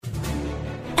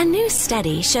A new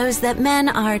study shows that men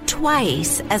are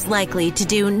twice as likely to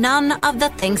do none of the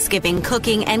Thanksgiving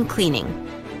cooking and cleaning.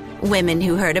 Women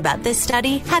who heard about this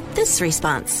study had this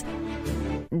response.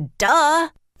 Duh!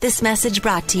 This message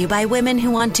brought to you by women who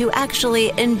want to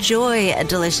actually enjoy a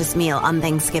delicious meal on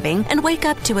Thanksgiving and wake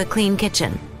up to a clean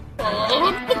kitchen.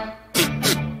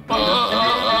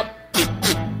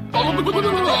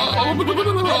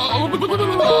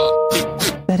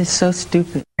 That is so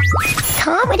stupid.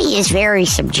 Comedy is very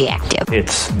subjective.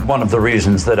 It's one of the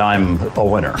reasons that I'm a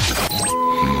winner.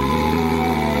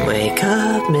 Wake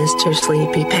up, Mr.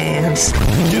 Sleepy Pants.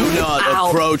 Do not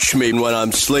approach me when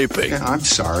I'm sleeping. Yeah, I'm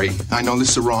sorry. I know this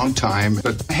is the wrong time,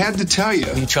 but I had to tell you.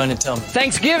 What are you trying to tell me?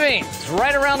 Thanksgiving! It's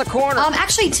right around the corner.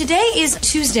 Actually, today is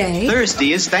Tuesday.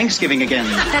 Thursday is Thanksgiving again.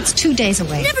 That's 2 days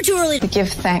away. Never too early to give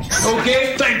thanks.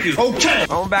 Okay, thank you. Okay.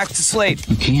 Going back to sleep.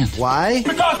 You can't. Why?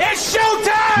 Because it's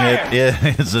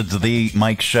showtime! It's the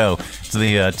Mike Show. It's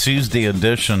the Tuesday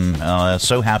edition.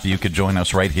 So happy you could join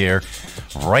us right here,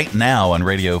 right now on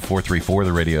Radio 434,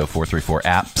 the Radio 434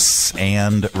 apps,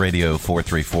 and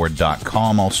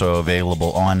Radio434.com. Also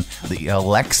available on the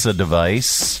Alexa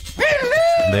device.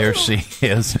 Hello! There she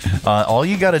is. All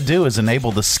you got to do is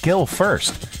enable the skill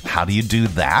first. How do you do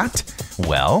that?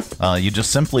 Well, you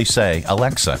just simply say,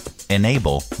 Alexa,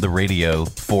 enable the Radio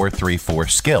 434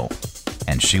 skill.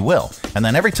 And she will. And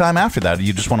then every time after that,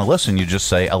 you just want to listen, you just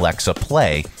say, Alexa,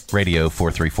 play Radio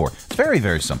 434. It's very,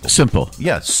 very simple. Simple.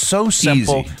 Yeah, so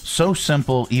simple. Easy. So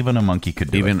simple, even a monkey could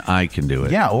do it. Even I can do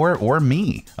it. Yeah, or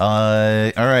me.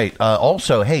 All right.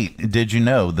 Also, hey, did you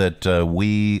know that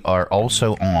we are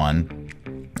also on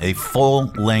a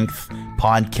full-length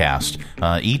podcast?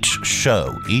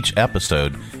 Each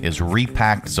episode is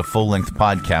repacked as a full-length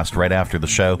podcast right after the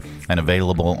show and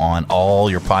available on all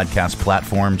your podcast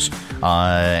platforms,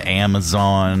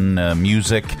 Amazon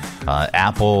Music,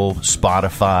 Apple,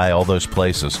 Spotify, all those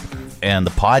places. And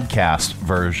the podcast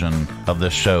version of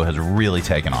this show has really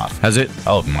taken off. Has it?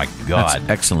 Oh, my God. That's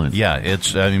excellent. Yeah,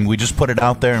 we just put it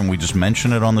out there and we just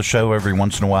mention it on the show every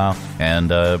once in a while.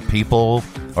 And people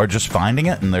are just finding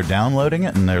it and they're downloading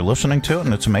it and they're listening to it,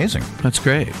 and it's amazing. That's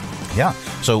great. Yeah.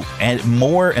 So, and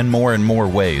more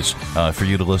ways for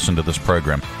you to listen to this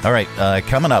program. All right.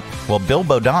 Coming up, well, Bill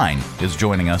Bodine is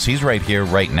joining us. He's right here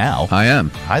right now. I am.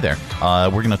 Hi there.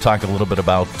 We're going to talk a little bit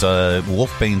about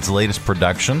Wolfbane's latest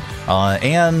production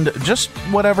and just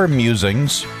whatever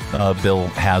musings Bill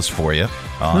has for you.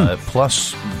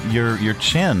 Plus, your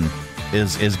chin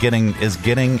is getting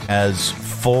as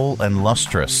full and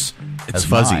lustrous. It's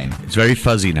fuzzy. Mine. It's very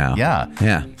fuzzy now.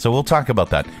 Yeah. So we'll talk about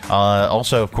that.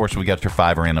 Also, of course, we got your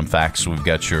 5 random facts. We've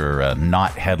got your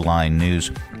not headline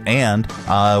news. And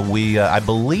I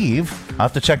believe, I'll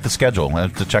have to check the schedule. I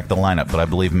have to check the lineup. But I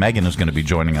believe Megan is going to be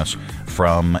joining us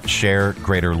from Share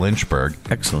Greater Lynchburg.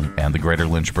 Excellent. And the Greater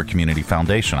Lynchburg Community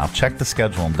Foundation. I'll check the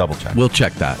schedule and double check. We'll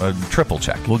check that. Triple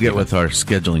check. We'll get with our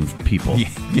scheduling people.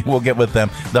 We'll get with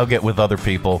them. They'll get with other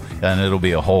people. And it'll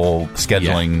be a whole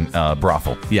scheduling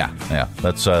brothel. Yeah.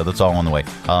 That's all on the way.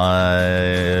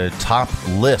 Top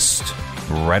list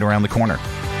right around the corner.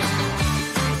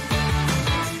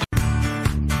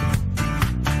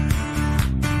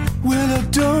 Well, I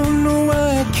don't know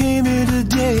why I came here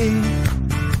today.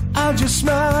 I'll just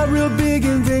smile real big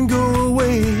and then go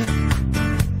away.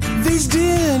 These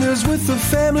dinners with the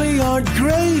family aren't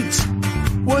great.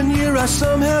 One year I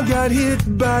somehow got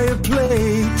hit by a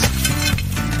plate.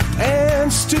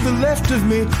 Aunts to the left of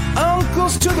me,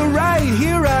 uncles to the right.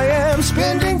 Here I am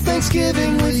spending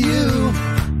Thanksgiving with you.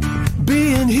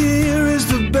 Being here is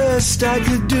the best I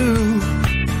could do.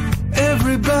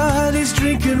 Everybody's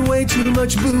drinking way too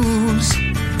much booze,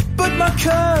 but my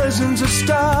cousins are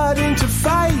starting to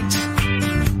fight,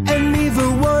 and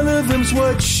neither one of them's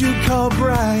what you call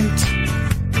bright.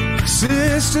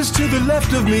 Sisters to the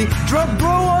left of me, drug bro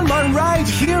on my right.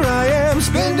 Here I am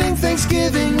spending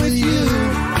Thanksgiving with you.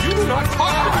 You do not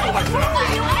talk to me like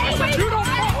that. You don't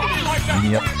talk to me like that.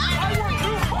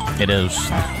 Yep. It is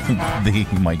the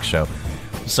Mike Show.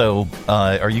 So,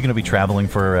 are you going to be traveling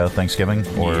for Thanksgiving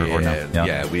or no?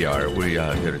 Yeah, we are. We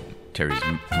go to Terry's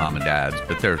mom and dad's,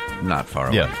 but they're not far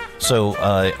away. Yeah. So,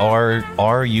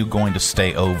 are you going to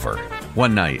stay over?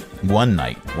 One night. One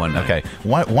night. Okay.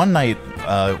 One night.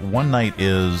 One night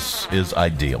is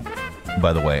ideal.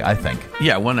 By the way, I think.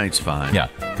 Yeah, one night's fine. Yeah,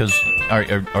 because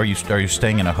are you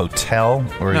staying in a hotel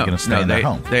or are you going to stay in their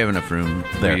home? They have enough room.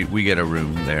 We get a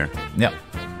room there. Yeah.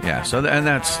 Yeah, and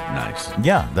that's nice.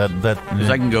 Yeah,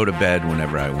 because I can go to bed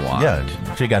whenever I want. Yeah,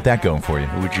 so you got that going for you,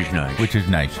 which is nice. Which is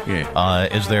nice. Yeah.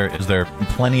 Is there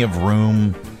plenty of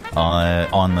room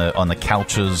on the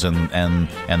couches and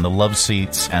the love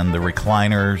seats and the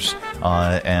recliners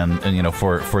and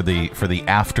for the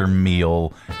after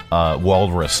meal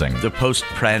walrusing, the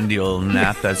postprandial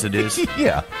nap as it is.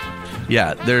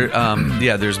 Yeah,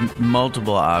 there's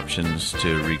multiple options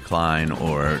to recline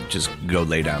or just go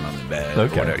lay down on the bed.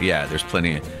 Okay. Or whatever. Yeah, there's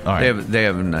plenty. All right. They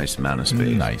have a nice amount of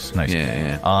space. Nice.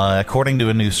 Yeah. According to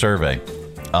a new survey,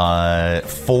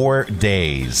 4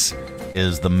 days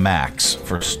is the max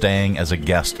for staying as a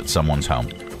guest at someone's home.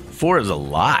 4 is a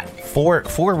lot.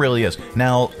 4 really is.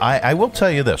 Now, I will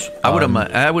tell you this. I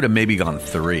would have maybe gone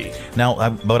 3. Now,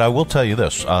 but I will tell you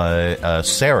this.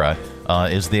 Sarah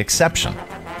is the exception.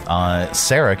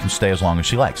 Sarah can stay as long as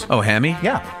she likes. Oh, Hammy?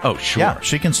 Yeah. Oh, sure. Yeah,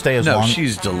 she can stay as long. No,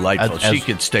 she's delightful. She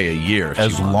could stay a year if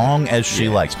as she wanted. long as she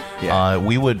likes. Yeah.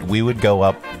 We would go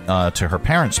up to her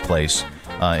parents' place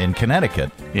in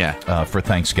Connecticut. Yeah. For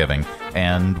Thanksgiving,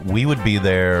 and we would be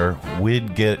there.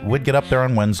 We'd get up there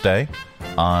on Wednesday.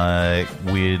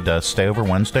 We'd stay over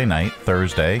Wednesday night,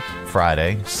 Thursday,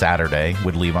 Friday, Saturday.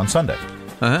 We'd leave on Sunday.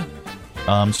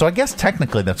 So I guess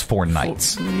technically that's 4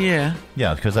 nights. Yeah.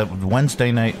 Yeah, because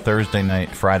Wednesday night, Thursday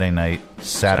night, Friday night,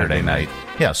 Saturday night.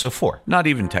 Yeah, so 4. Not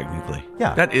even technically.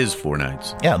 Yeah. That is 4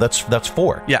 nights. Yeah, that's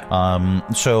 4. Yeah.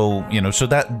 So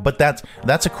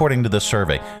that's according to this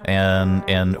survey,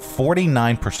 and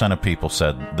 49% of people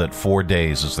said that 4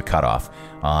 days is the cutoff.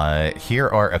 Here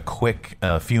are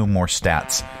a few more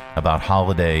stats about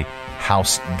holiday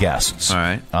house guests. All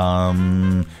right.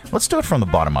 Let's do it from the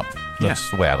bottom up.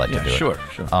 That's the way I like to do it. Sure.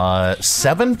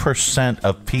 7%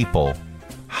 of people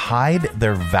hide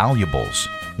their valuables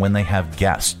when they have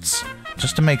guests,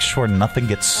 just to make sure nothing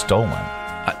gets stolen.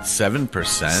 7%?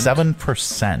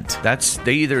 7%. That's,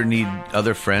 they either need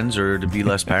other friends or to be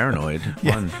less paranoid.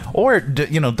 Yeah. Or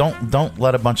don't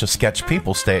let a bunch of sketch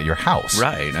people stay at your house.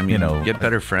 Right. I mean, get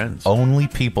better friends. Only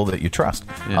people that you trust.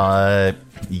 Yeah.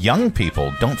 Young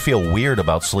people don't feel weird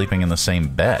about sleeping in the same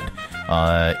bed,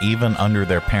 even under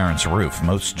their parents' roof.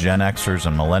 Most Gen Xers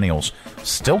and Millennials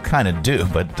still kind of do,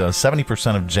 but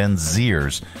 70% of Gen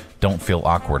Zers don't feel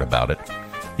awkward about it.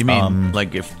 You mean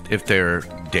like if they're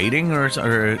dating or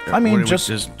I mean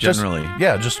just generally?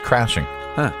 Just crashing.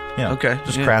 Huh. Yeah. Okay.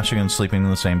 Just crashing and sleeping in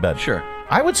the same bed. Sure.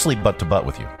 I would sleep butt to butt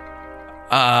with you.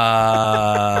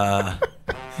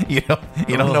 You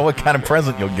don't know what kind of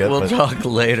present you'll get. We'll talk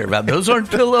later about those.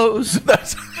 Aren't pillows.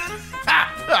 The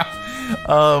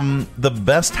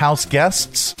best house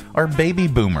guests are baby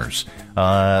boomers.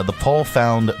 The poll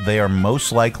found they are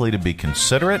most likely to be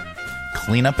considerate,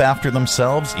 clean up after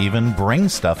themselves, even bring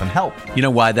stuff and help. You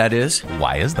know why that is?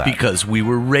 Why is that? Because we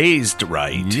were raised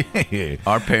right. Yeah.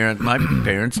 My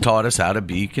parents taught us how to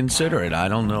be considerate. I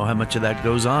don't know how much of that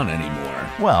goes on anymore.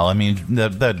 Well, I mean,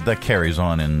 that carries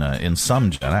on in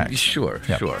some Gen X. Sure.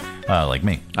 Like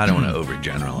me. I don't want to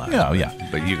overgeneralize. No, yeah.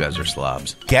 But you guys are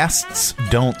slobs. Guests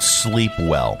don't sleep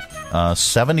well.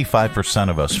 75%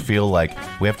 of us feel like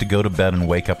we have to go to bed and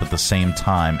wake up at the same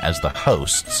time as the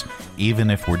hosts, even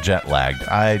if we're jet lagged.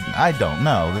 I don't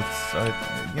know.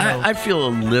 I feel a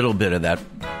little bit of that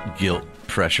guilt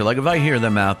pressure. Like if I hear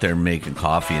them out there making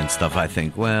coffee and stuff, I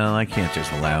think, well, I can't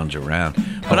just lounge around.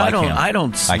 But I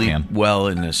don't sleep well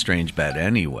in a strange bed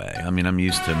anyway. I mean, I'm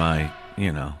used to my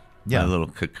little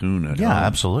cocoon at home. Yeah,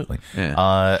 absolutely.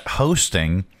 Yeah.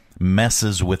 Hosting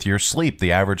messes with your sleep.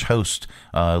 The average host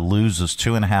loses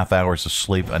 2.5 hours of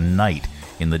sleep a night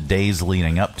in the days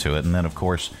leading up to it, and then of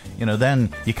course, then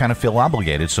you kind of feel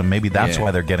obligated. So maybe that's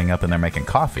why they're getting up and they're making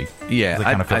coffee. Yeah, they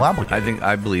kind of feel obligated.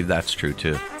 I believe that's true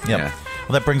too. Yep. Yeah.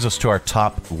 Well, that brings us to our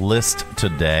top list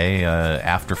today.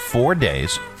 After 4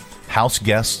 days, house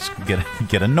guests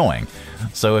get annoying.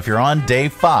 So if you're on day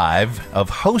 5 of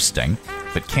hosting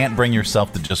but can't bring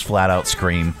yourself to just flat out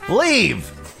scream,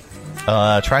 "Leave!"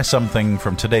 Try something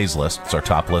from today's list. It's our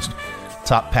top list.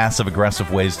 Top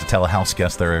passive-aggressive ways to tell a house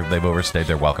guest they've overstayed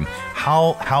their welcome.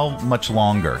 How much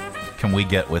longer can we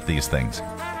get with these things?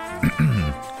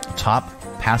 Top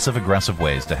passive-aggressive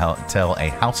ways to tell a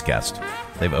house guest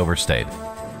they've overstayed.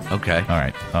 Okay. All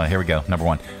right. Here we go. Number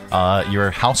 1.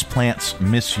 Your houseplants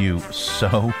miss you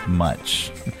so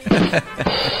much.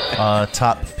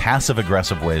 Top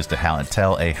passive-aggressive ways to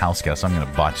tell a house guest. I'm going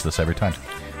to botch this every time.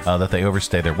 That they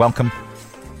overstay their welcome.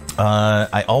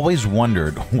 I always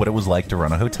wondered what it was like to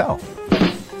run a hotel.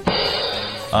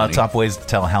 Top ways to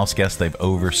tell a house guest they've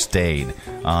overstayed.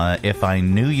 If I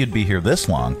knew you'd be here this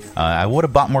long, I would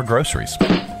have bought more groceries.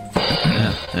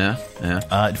 Yeah.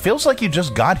 It feels like you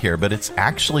just got here, but it's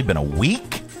actually been a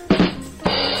week.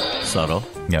 Subtle.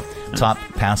 Yep. Top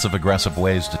passive-aggressive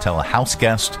ways to tell a house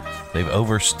guest they've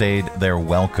overstayed their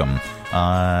welcome.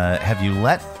 Have you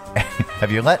let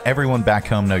Have you let everyone back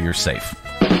home know you're safe?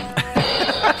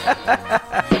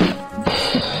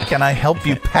 Can I help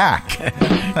you pack?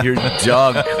 Your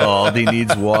dog called. He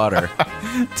needs water.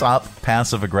 Top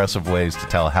passive-aggressive ways to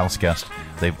tell a house guest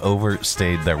they've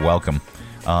overstayed their welcome.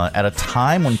 At a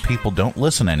time when people don't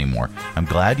listen anymore, I'm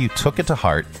glad you took it to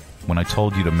heart when I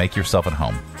told you to make yourself at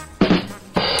home.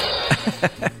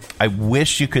 I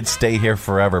wish you could stay here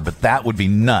forever, but that would be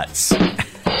nuts.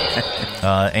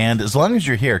 And as long as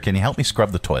you're here, can you help me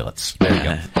scrub the toilets? There you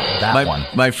go.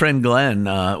 My friend Glenn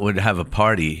would have a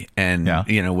party, and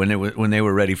when they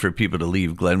were ready for people to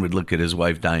leave, Glenn would look at his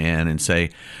wife Diane and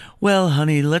say, "Well,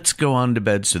 honey, let's go on to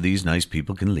bed so these nice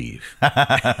people can leave."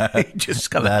 He'd just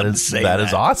come out and say that. That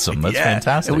is awesome. That's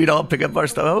fantastic. And we'd all pick up our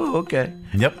stuff. Oh, okay.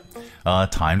 Yep.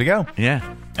 Time to go. Yeah.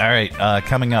 All right.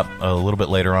 Coming up a little bit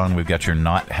later on, we've got your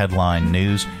not headline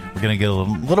news. We're going to get a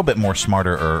little bit more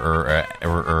smarter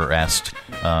or est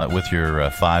with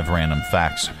your 5 random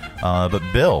facts. But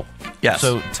Bill, yes.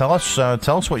 So tell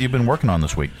us what you've been working on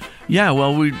this week. Yeah.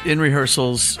 Well, we're in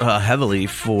rehearsals heavily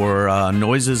for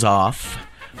Noises Off,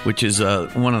 which is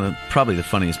one of probably the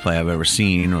funniest play I've ever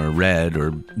seen or read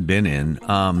or been in.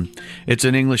 It's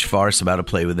an English farce about a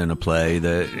play within a play.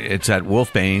 It's at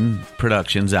Wolfbane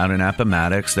Productions out in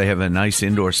Appomattox. They have a nice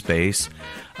indoor space,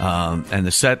 and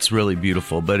the set's really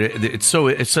beautiful. But it's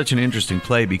such an interesting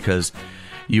play because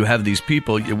you have these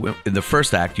people. In the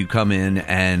first act, you come in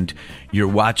and you're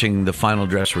watching the final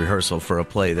dress rehearsal for a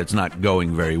play that's not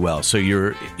going very well. So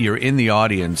you're in the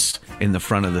audience in the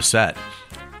front of the set.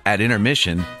 At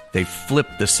intermission, they flip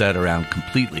the set around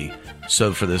completely.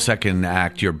 So for the second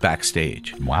act, you're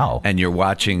backstage. Wow. And you're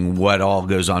watching what all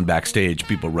goes on backstage,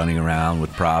 people running around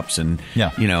with props and,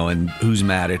 and who's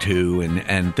mad at who,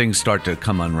 and things start to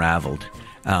come unraveled.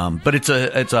 But it's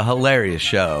a hilarious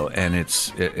show, and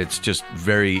it's just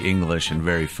very English and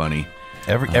very funny.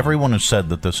 Everyone has said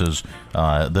that this is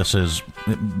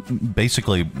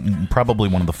basically probably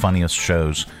one of the funniest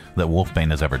shows that Wolfbane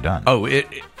has ever done. Oh,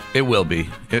 it will be.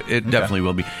 It definitely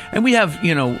will be. And we have,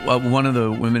 one of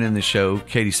the women in the show,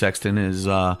 Katie Sexton, is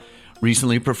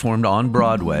recently performed on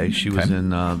Broadway. She was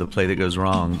in The Play That Goes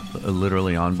Wrong,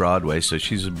 literally on Broadway. So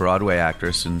she's a Broadway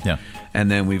actress, and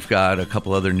then we've got a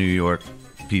couple other New York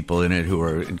people in it who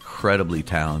are incredibly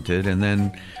talented, and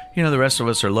then the rest of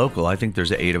us are local. I think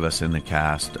there's 8 of us in the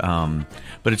cast,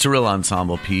 but it's a real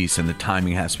ensemble piece, and the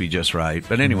timing has to be just right.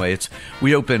 But anyway,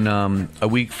 we open a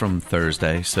week from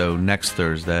Thursday, so next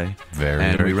Thursday,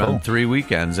 and we run 3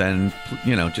 weekends. And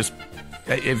just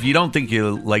if you don't think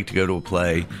you like to go to a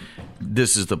play,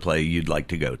 this is the play you'd like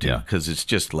to go to, because it's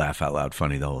just laugh out loud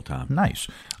funny the whole time. Nice.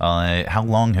 How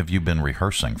long have you been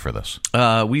rehearsing for this?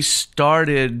 We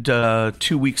started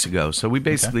 2 weeks ago, so we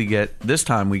basically get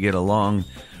a long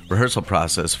rehearsal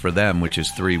process for them, which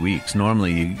is 3 weeks.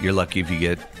 Normally, you're lucky if you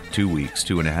get 2 weeks,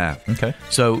 2.5. Okay.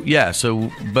 So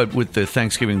but with the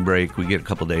Thanksgiving break, we get a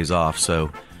couple days off,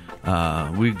 so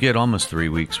we get almost 3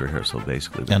 weeks rehearsal,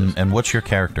 basically. And what's your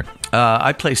character?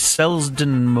 I play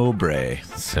Selsden Mowbray,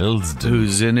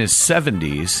 who's in his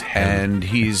 70s, and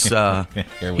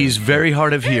he's very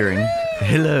hard of hearing.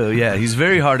 Hello, yeah, he's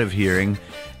very hard of hearing,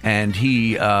 and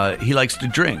he likes to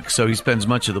drink, so he spends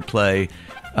much of the play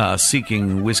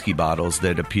seeking whiskey bottles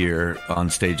that appear on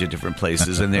stage at different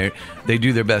places, and they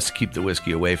do their best to keep the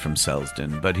whiskey away from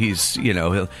Selsden. But he's,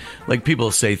 he'll, like,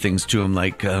 people say things to him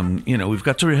like, we've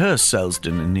got to rehearse,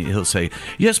 Selsden, and he'll say,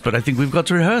 yes, but I think we've got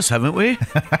to rehearse, haven't we?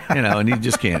 And he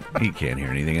just can't hear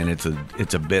anything, and it's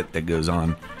a bit that goes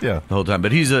on the whole time.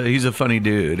 But he's a funny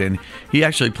dude, and he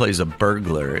actually plays a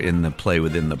burglar in the play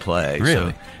within the play.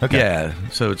 Really? So, okay. Yeah,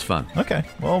 so it's fun. Okay,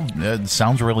 well, it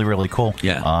sounds really, really cool.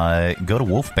 Yeah. Go to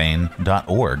wolfbane.org.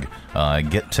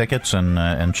 Get tickets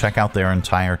and check out their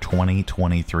entire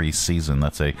 2023 season.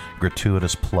 That's a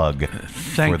gratuitous plug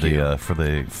for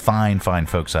the fine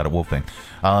folks out at Wolfbane.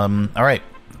 All right,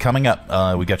 coming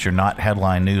up, we got your not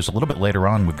headline news. A little bit later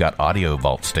on, we've got Audio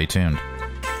Vault. Stay tuned.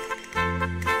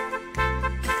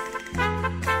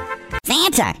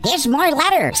 Santa, here's more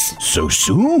letters. So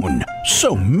soon?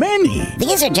 So many.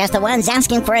 These are just the ones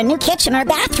asking for a new kitchen or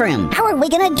bathroom. How are we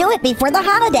going to do it before the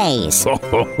holidays?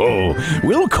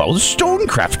 We'll call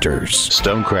Stonecrafters.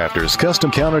 Stonecrafters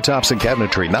Custom Countertops and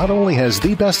Cabinetry not only has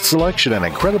the best selection and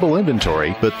incredible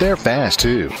inventory, but they're fast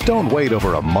too. Don't wait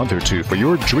over a month or two for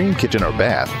your dream kitchen or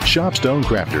bath. Shop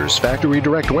Stonecrafters Factory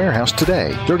Direct Warehouse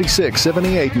today,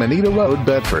 3678 Manita Road,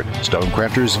 Bedford.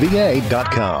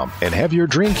 StonecraftersVA.com, and have your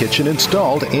dream kitchen installed.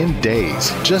 installed in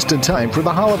days, just in time for the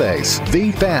holidays.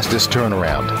 The fastest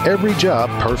turnaround. Every job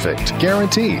perfect.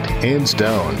 Guaranteed. In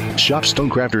Stone. Shop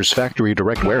Stonecrafters Factory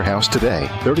Direct Warehouse today.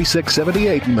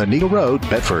 3678 Moneta Road,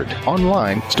 Bedford.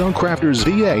 Online,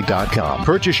 stonecraftersva.com.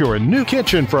 Purchase your new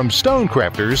kitchen from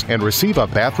Stonecrafters and receive a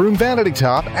bathroom vanity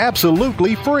top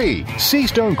absolutely free. See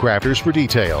Stonecrafters for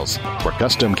details. For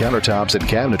custom countertops and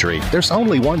cabinetry, there's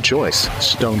only one choice.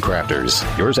 Stonecrafters.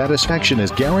 Your satisfaction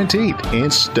is guaranteed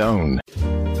in stone.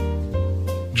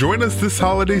 Join us this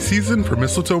holiday season for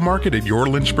Mistletoe Market at your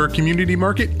Lynchburg Community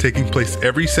Market, taking place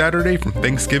every Saturday from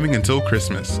Thanksgiving until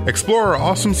Christmas. Explore our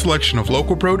awesome selection of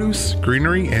local produce,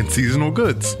 greenery, and seasonal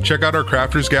goods. Check out our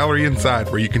Crafters Gallery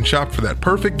inside, where you can shop for that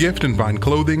perfect gift and find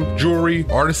clothing, jewelry,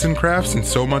 artisan crafts, and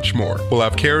so much more. We'll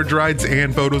have carriage rides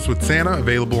and photos with Santa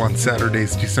available on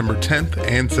Saturdays, December 10th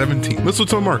and 17th.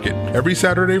 Mistletoe Market, every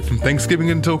Saturday from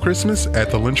Thanksgiving until Christmas at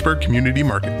the Lynchburg Community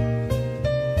Market.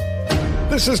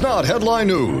 This is not headline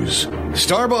news.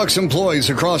 Starbucks employees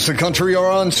across the country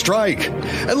are on strike.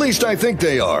 At least I think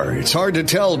they are. It's hard to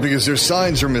tell because their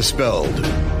signs are misspelled.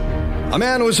 A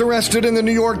man was arrested in the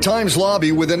New York Times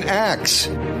lobby with an axe.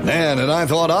 Man, and I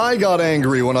thought I got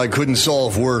angry when I couldn't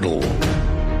solve Wordle.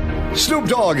 Snoop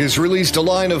Dogg has released a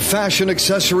line of fashion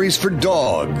accessories for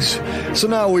dogs. So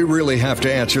now we really have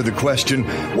to answer the question,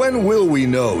 when will we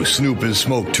know Snoop has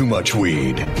smoked too much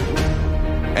weed?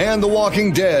 And The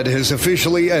Walking Dead has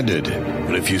officially ended.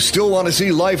 But if you still want to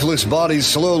see lifeless bodies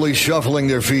slowly shuffling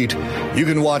their feet, you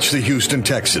can watch the Houston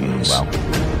Texans. Wow.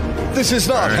 This is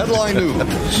not headline news.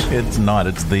 It's not.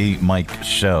 It's the Mike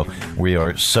Show. We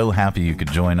are so happy you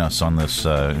could join us on this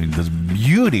this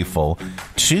beautiful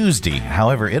Tuesday.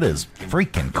 However, it is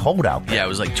freaking cold out there. Yeah, it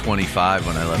was like 25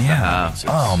 when I left the house.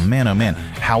 Oh, man, oh, man.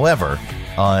 However,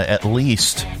 at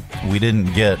least we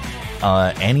didn't get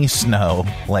any snow,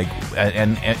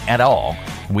 and at all.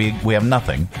 We have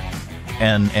nothing.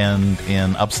 And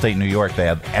in upstate New York, they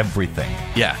have everything.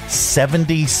 Yeah.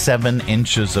 77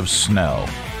 inches of snow.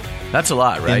 That's a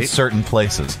lot, right? In certain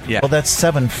places. Yeah. Well, that's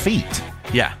 7 feet.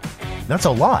 Yeah. That's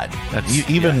a lot. That's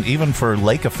even for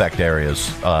lake effect areas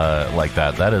like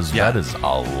that. That is a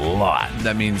lot.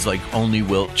 That means like only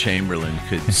Wilt Chamberlain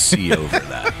could see over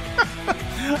that.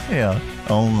 Yeah.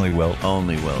 Only Wilt.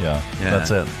 Only Wilt. Yeah. That's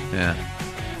it. Yeah.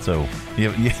 So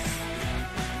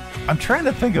I'm trying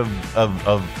to think of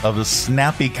a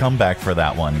snappy comeback for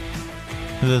that one.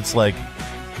 It's like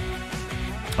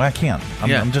I can't.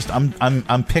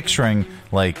 I'm picturing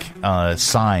like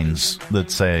signs that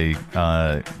say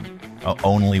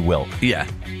only Wilt. Yeah.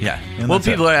 Well,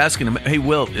 people are asking him, "Hey,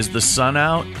 Wilt, is the sun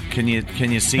out? Can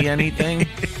you see anything?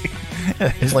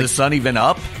 Is the sun even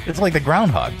up?" It's like the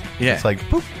groundhog. Yeah. It's like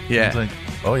poop. Yeah. It's like,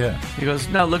 oh yeah. He goes,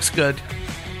 "No, looks good."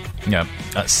 Yeah,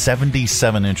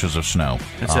 77 inches of snow.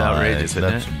 That's outrageous,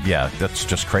 isn't it? Yeah, that's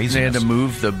just crazy. They had to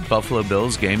move the Buffalo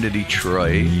Bills game to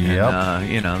Detroit. Yep.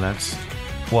 And,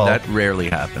 that rarely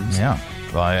happens. Yeah.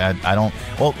 Well, I don't.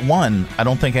 Well, one, I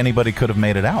don't think anybody could have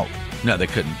made it out. No, they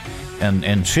couldn't.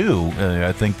 And two,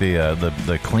 I think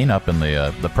the cleanup and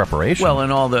the preparation. Well,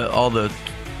 and all the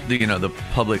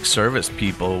public service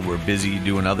people were busy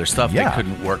doing other stuff. Yeah. They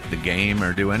couldn't work the game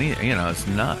or do any. It's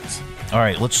nuts. All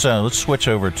right, let's switch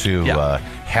over to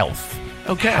health.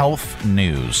 Okay. Health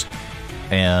news,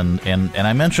 and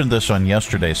I mentioned this on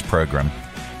yesterday's program,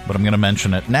 but I'm going to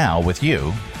mention it now with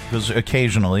you because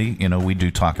occasionally, we do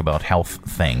talk about health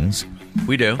things.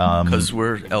 We do because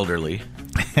we're elderly.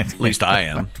 At least I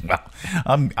am.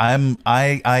 Well,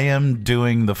 I am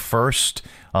doing the first,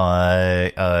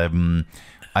 I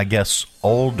guess,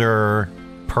 older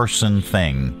person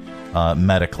thing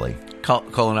medically.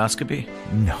 Colonoscopy?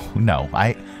 No.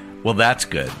 Well, that's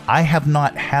good. I have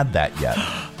not had that yet,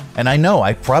 and I know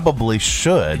I probably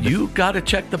should. You got to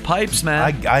check the pipes,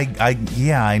 man.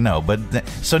 I know, but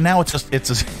so now it's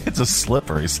a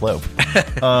slippery slope.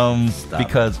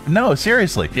 Because no,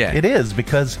 seriously, it is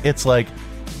because it's like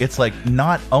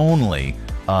not only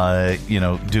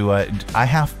do I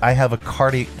have a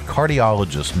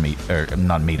cardiologist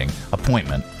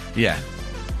appointment. Yeah.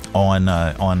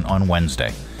 On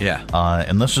Wednesday. Yeah.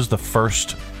 And this is the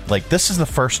first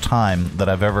time that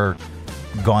I've ever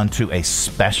gone to a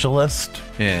specialist.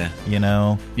 Yeah.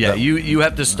 Yeah, you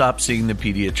have to stop seeing the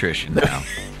pediatrician now.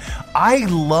 I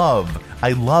love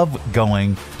I love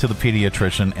going to the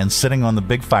pediatrician and sitting on the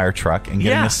big fire truck and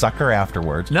getting a sucker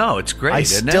afterwards. No, it's great. I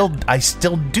still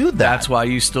do that. That's why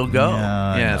you still go.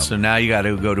 Yeah, so now you got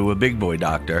to go to a big boy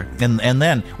doctor. And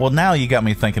then, well, now you got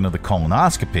me thinking of the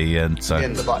colonoscopy, and so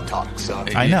In the buttocks.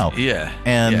 I know. Yeah.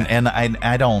 And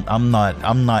I'm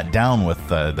not down with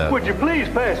the. Would you please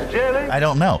pass it, Jelly? I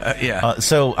don't know.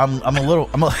 So I'm a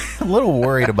little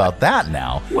worried about that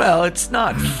now. Well, it's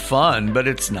not fun, but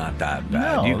it's not that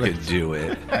bad. No, you could do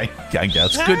it. I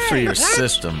guess it's good for your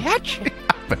system.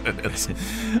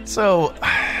 So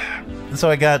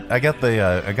I got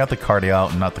the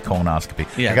cardio, not the colonoscopy.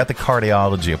 Yeah. I got the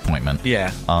cardiology appointment.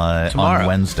 Yeah. On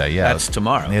Wednesday. Yeah, that's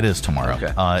tomorrow. It is tomorrow.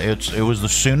 Okay. It was the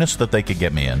soonest that they could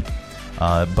get me in.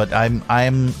 But I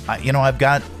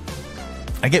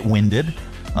get winded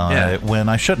when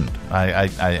I shouldn't.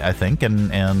 I think,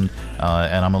 and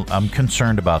I'm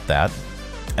concerned about that,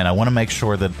 and I want to make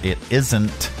sure that it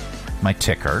isn't my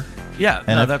ticker. Yeah,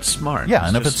 and that's smart. Yeah,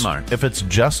 and smart. if it's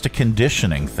just a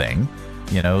conditioning thing,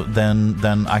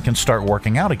 then I can start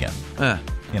working out again.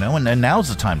 And now's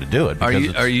the time to do it.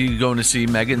 Are you going to see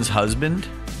Megan's husband?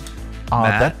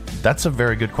 That's a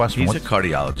very good question. He's a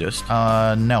cardiologist.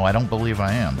 No, I don't believe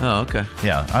I am. Oh, okay.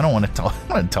 Yeah, I don't want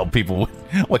to tell people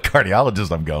what cardiologist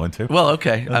I'm going to. Well,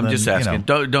 okay. I'm just asking.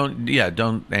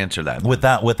 Don't answer that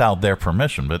without their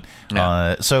permission. But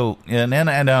so and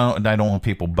I don't want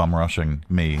people bum rushing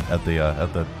me at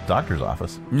the doctor's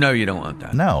office. No, you don't want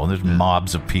that. No, there's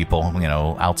mobs of people,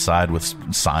 outside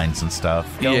with signs and stuff.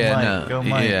 Go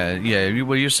Mike. Yeah.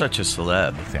 Well, you're such a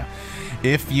celeb. Yeah.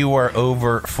 If you are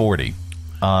over 40,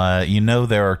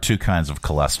 there are two kinds of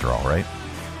cholesterol, right?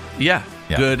 Yeah.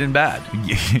 Good and bad.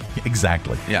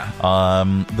 Exactly. Yeah.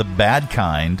 The bad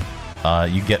kind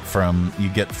you get from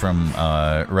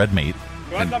red meat.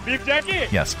 You want some beef jerky?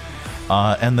 Yes.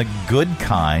 And the good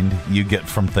kind you get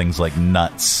from things like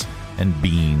nuts and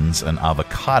beans and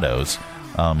avocados.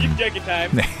 Beef jerky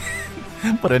time.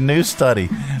 But a new study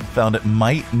found it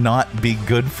might not be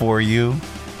good for you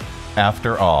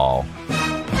after all.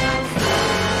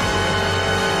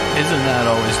 Isn't that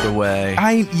always the way?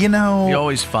 You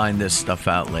always find this stuff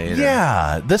out later.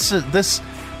 Yeah, this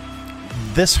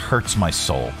hurts my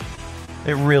soul.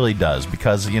 It really does,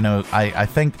 because I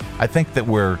think that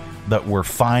we're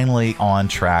finally on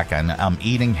track, and I'm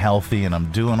eating healthy and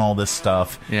I'm doing all this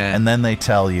stuff. Yeah. And then they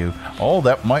tell you, oh,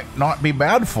 that might not be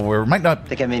bad for you. It might not. I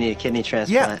think I may need a kidney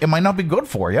transplant. Yeah, it might not be good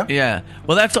for you. Yeah.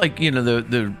 Well, that's like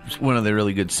the one of the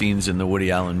really good scenes in the Woody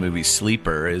Allen movie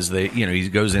Sleeper is he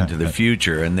goes into the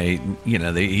future, and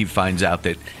he finds out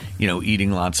that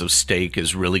eating lots of steak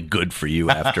is really good for you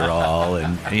after all,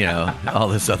 and all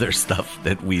this other stuff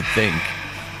that we think.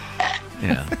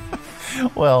 Yeah.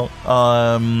 Well,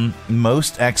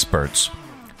 most experts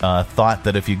thought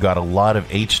that if you got a lot of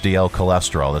HDL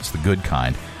cholesterol, that's the good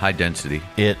kind, high density,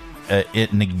 it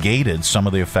negated some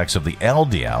of the effects of the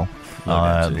LDL,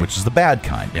 which is the bad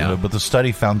kind. Yeah. But the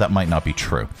study found that might not be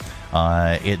true.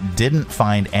 It didn't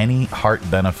find any heart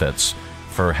benefits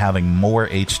for having more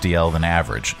HDL than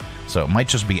average. So it might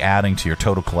just be adding to your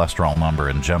total cholesterol number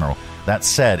in general. That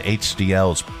said,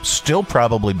 HDL is still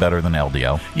probably better than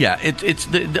LDL. Yeah,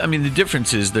 the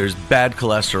difference is there's bad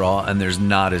cholesterol and there's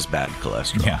not as bad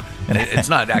cholesterol. Yeah. And it's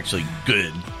not actually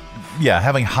good. Yeah,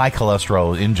 having high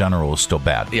cholesterol in general is still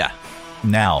bad. Yeah.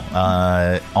 Now,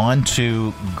 on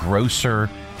to grosser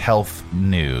health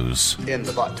news. In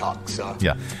the buttocks.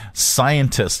 Yeah.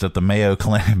 Scientists at the Mayo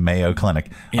Clinic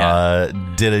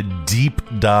did a deep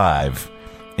dive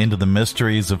into the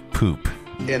mysteries of poop.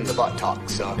 In the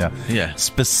buttocks. Yeah.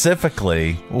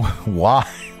 Specifically, why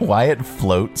it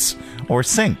floats or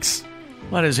sinks.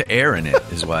 Well, there's air in it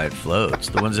is why it floats.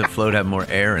 The ones that float have more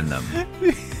air in them.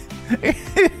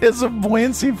 It's a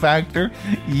buoyancy factor.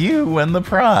 You win the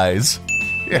prize.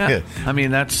 Yeah.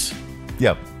 That's...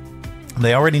 Yep.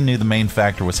 They already knew the main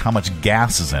factor was how much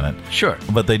gas is in it. Sure.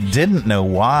 But they didn't know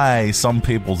why some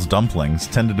people's dumplings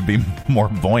tended to be more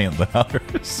buoyant than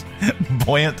others.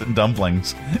 Buoyant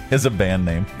Dumplings is a band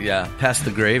name. Yeah, pass the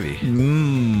gravy.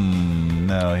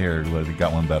 No, here, we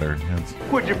got one better.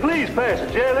 Would you please pass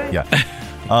it, Jelly? Yeah.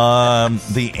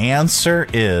 The answer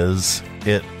is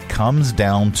it comes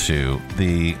down to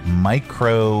the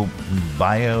microbiome.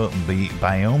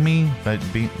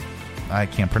 I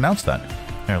can't pronounce that.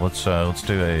 Here, let's do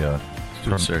a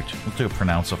search. Let's do a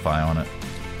pronounceify on it.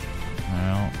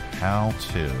 Well, how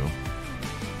to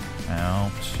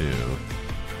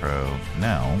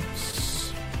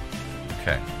pronounce?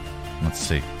 Okay, let's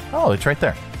see. Oh, it's right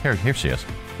there. Here she is.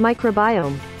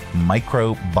 Microbiome.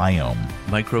 Microbiome.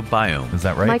 Microbiome. Is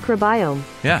that right? Microbiome.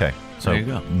 Yeah. Okay. So there you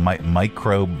go.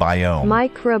 Microbiome.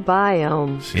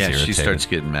 Microbiome. She starts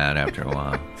getting mad after a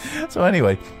while. So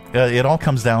anyway, it all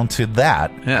comes down to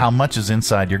that. Yeah. How much is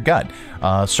inside your gut?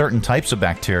 Certain types of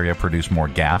bacteria produce more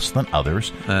gas than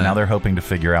others. Now they're hoping to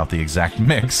figure out the exact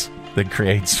mix that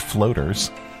creates floaters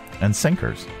and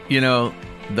sinkers. You know,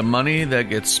 the money that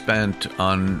gets spent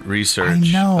on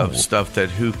research of stuff that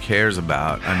who cares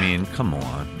about. I mean, come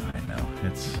on. I know.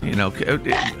 It's, you know,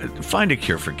 find a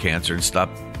cure for cancer and stop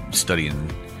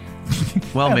studying.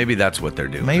 Well, maybe that's what they're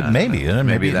doing. Maybe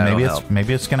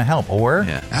it's going to help. Or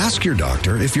ask your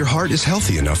doctor if your heart is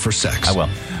healthy enough for sex. I will.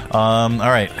 All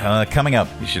right, coming up.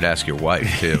 You should ask your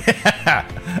wife too.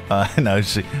 No,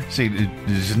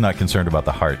 she's not concerned about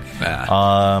the heart.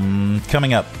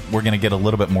 Coming up, we're going to get a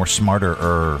little bit more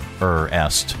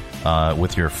smarter-est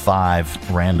with your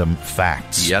 5 random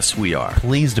facts. Yes, we are.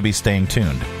 Pleased to be staying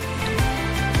tuned.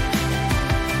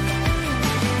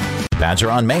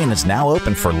 Badger on Main is now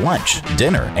open for lunch,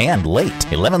 dinner, and late,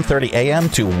 11:30 a.m.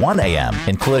 to 1 a.m.,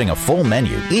 including a full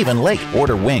menu, even late.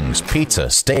 Order wings, pizza,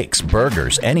 steaks,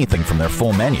 burgers, anything from their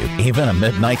full menu, even a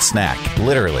midnight snack.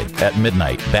 Literally, at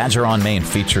midnight, Badger on Main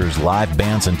features live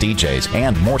bands and DJs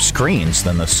and more screens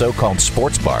than the so-called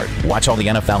sports bar. Watch all the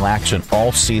NFL action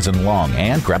all season long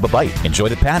and grab a bite. Enjoy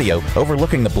the patio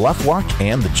overlooking the Bluff Walk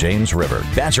and the James River.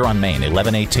 Badger on Main,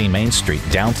 1118 Main Street,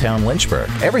 downtown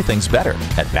Lynchburg. Everything's better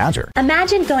at Badger.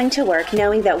 Imagine going to work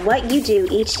knowing that what you do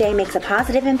each day makes a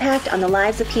positive impact on the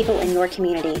lives of people in your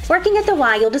community. Working at the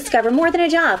Y, you'll discover more than a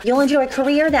job. You'll enjoy a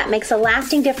career that makes a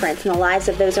lasting difference in the lives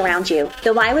of those around you.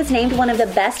 The Y was named one of the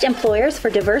best employers for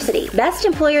diversity, best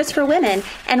employers for women,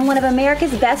 and one of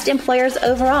America's best employers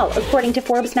overall, according to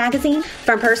Forbes magazine.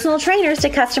 From personal trainers to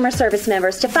customer service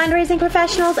members to fundraising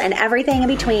professionals and everything in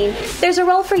between, there's a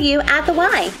role for you at the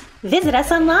Y. Visit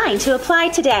us online to apply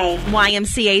today.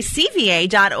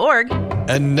 YMCACVA.org.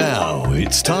 And now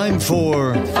it's time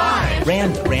for 5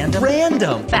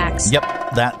 random facts.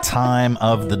 Yep, that time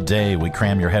of the day. We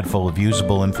cram your head full of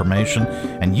usable information,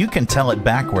 and you can tell it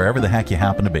back wherever the heck you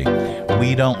happen to be.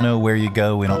 We don't know where you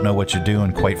go. We don't know what you do,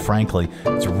 and quite frankly,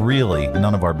 it's really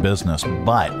none of our business.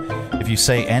 But if you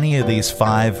say any of these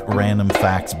 5 random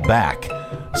facts back,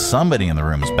 somebody in the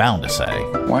room is bound to say,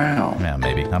 wow. Yeah,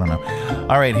 maybe. I don't know.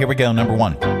 All right, here we go. Number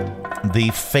 1. The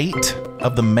fate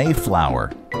of the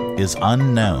Mayflower is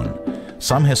unknown.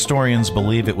 Some historians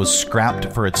believe it was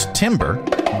scrapped for its timber,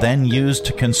 then used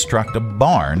to construct a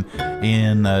barn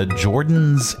in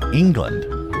Jordan's, England.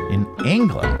 In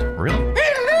England? Really?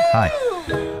 Hi.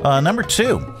 Number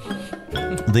 2.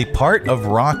 The part of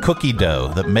raw cookie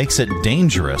dough that makes it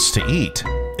dangerous to eat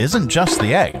isn't just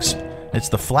the eggs. It's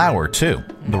the flour, too.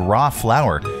 The raw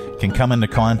flour can come into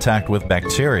contact with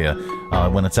bacteria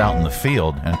when it's out in the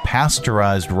field, and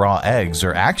pasteurized raw eggs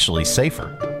are actually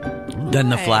safer. Than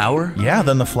the flour? Yeah,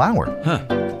 than the flour. Huh.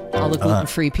 All the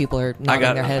gluten-free people are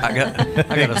nodding their heads. I got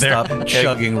to stop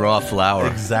chugging raw flour.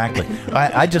 Exactly.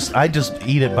 I just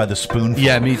eat it by the spoonful.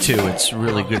 Yeah, me too. It's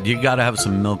really good. You got to have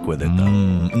some milk with it,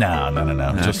 though.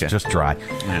 No. Okay. Just dry.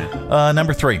 Yeah.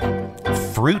 Number 3,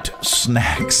 fruit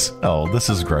snacks. Oh, this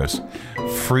is gross.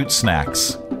 Fruit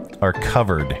snacks are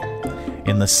covered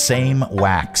in the same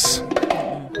wax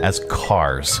as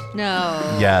cars.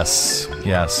 No. Yes.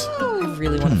 I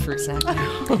really want a fruit snack.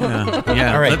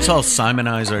 Yeah. All right. Let's all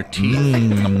Simonize our teeth.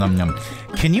 Nom, nom, nom.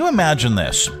 Can you imagine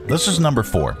this? This is number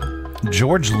 4.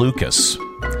 George Lucas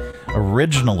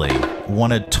originally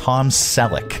wanted Tom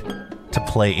Selleck to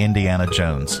play Indiana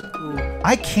Jones.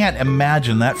 I can't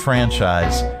imagine that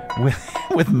franchise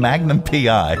with Magnum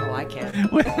P.I. Oh, I can.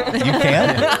 You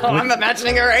can? I'm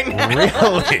imagining it right now.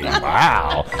 Really?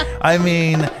 Wow. I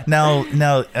mean, now,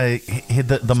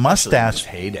 the mustache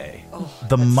heyday.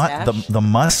 The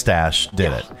mustache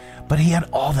did it, but he had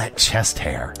all that chest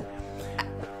hair.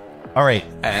 All right,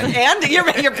 and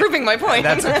you're proving my point.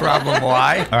 That's a problem.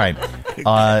 Why? All right,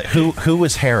 who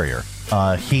was hairier,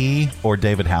 he or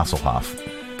David Hasselhoff?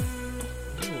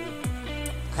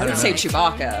 I would say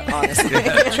Chewbacca, honestly.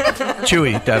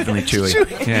 Chewie, definitely Chewie.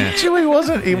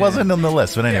 Chewie wasn't on the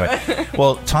list, but anyway.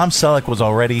 Well, Tom Selleck was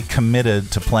already committed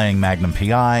to playing Magnum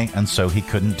P.I., and so he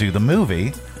couldn't do the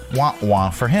movie. Wah wah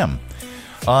for him.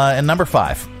 And number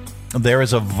 5, there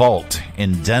is a vault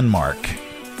in Denmark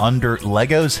under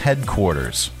Lego's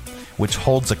headquarters, which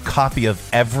holds a copy of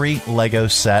every Lego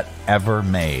set ever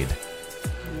made.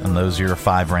 And those are your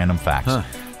 5 random facts. Huh.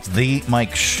 The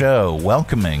Mike Show,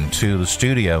 welcoming to the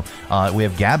studio. We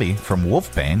have Gabby from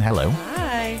Wolfbane. Hello.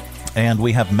 Hi. And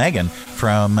we have Megan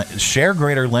from Share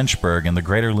Greater Lynchburg and the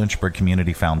Greater Lynchburg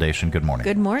Community Foundation. Good morning.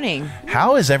 Good morning.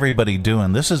 How is everybody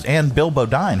doing? And Bill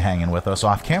Bodine hanging with us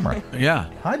off camera. Yeah.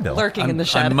 Hi, Bill. Lurking in the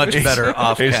shadows. I'm much better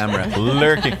off camera.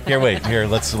 Lurking. Here,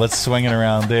 let's swing it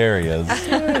around. There he is.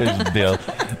 There's Bill.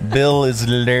 Bill is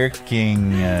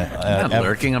lurking. I'm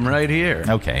lurking. I'm right here.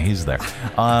 Okay, he's there.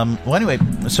 Well, anyway,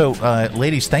 so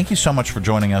ladies, thank you so much for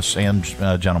joining us, and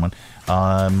gentlemen.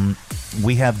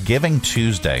 We have Giving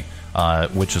Tuesday,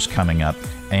 which is coming up,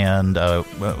 and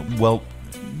well,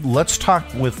 let's talk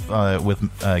with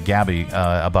Gabby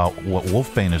about what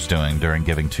Wolfbane is doing during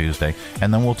Giving Tuesday,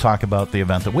 and then we'll talk about the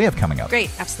event that we have coming up.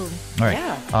 Great, absolutely. All right.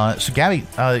 Yeah. So Gabby,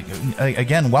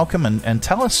 again, welcome, and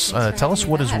tell us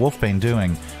what is Wolfbane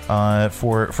doing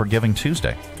for Giving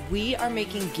Tuesday. We are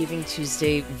making Giving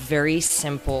Tuesday very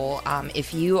simple.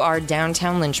 If you are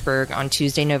downtown Lynchburg on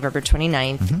Tuesday, November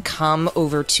 29th, come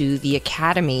over to the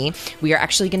Academy. We are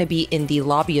actually going to be in the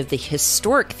lobby of the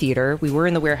Historic Theater. We were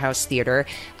in the Warehouse Theater.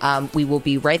 We will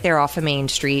be right there off of Main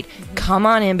Street. Come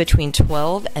on in between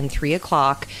 12 and 3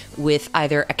 o'clock with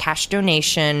either a cash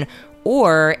donation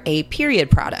or a period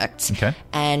product. Okay.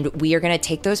 And we are going to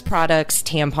take those products,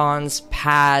 tampons,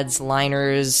 pads,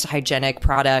 liners, hygienic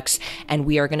products, and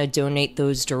we are going to donate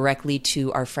those directly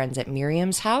to our friends at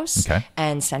Miriam's House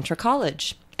and Centra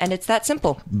College. And it's that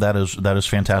simple. That is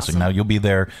fantastic. Awesome. Now, you'll be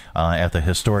there at the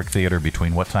Historic Theater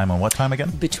between what time and what time again?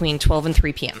 Between 12 and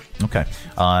 3 p.m. Okay.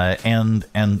 And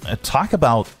talk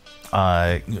about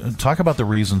the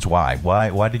reasons why.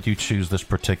 Why did you choose this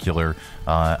particular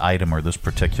item or this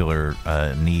particular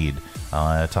need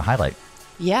to highlight?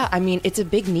 Yeah, I mean, it's a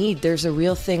big need. There's a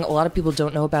real thing a lot of people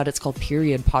don't know about. It's called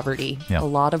period poverty. Yeah. A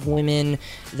lot of women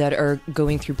that are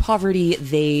going through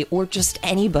poverty, or just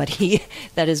anybody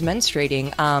that is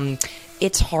menstruating,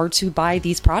 it's hard to buy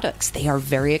these products. They are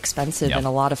very expensive, and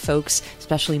a lot of folks,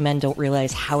 especially men, don't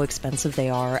realize how expensive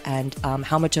they are and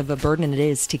how much of a burden it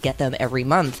is to get them every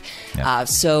month.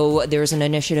 So there's an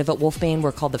initiative at Wolfbane.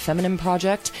 We're called the Feminine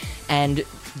Project, and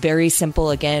very simple.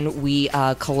 Again, we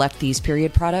collect these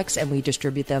period products and we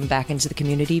distribute them back into the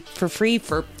community for free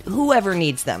for whoever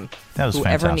needs them. That is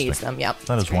whoever fantastic. Needs them. Yep.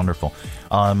 That is wonderful.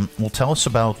 Well, tell us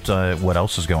about what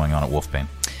else is going on at Wolfbane.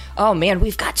 Oh, man,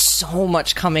 we've got so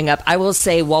much coming up. I will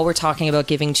say, while we're talking about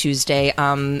Giving Tuesday,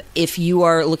 if you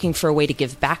are looking for a way to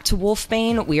give back to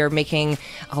Wolfbane, we are making...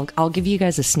 I'll give you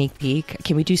guys a sneak peek.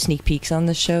 Can we do sneak peeks on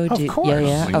this show? Of course.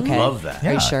 Yeah. We Okay. love that.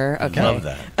 Are you sure? Okay. Love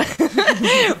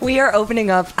that. We are opening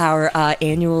up our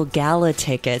annual gala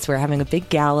tickets. We're having a big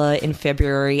gala in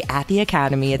February at the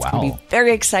Academy. It's going to be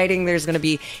very exciting. There's going to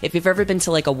be... If you've ever been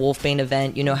to like a Wolfbane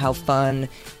event, you know how fun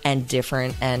and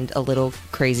different and a little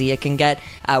crazy it can get.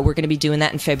 We're going to be doing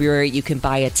that in February. You can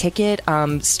buy a ticket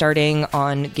starting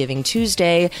on Giving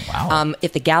Tuesday. Wow.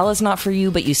 If the gala's not for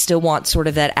you, but you still want sort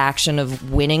of that action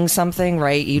of winning something,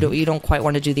 right? You don't quite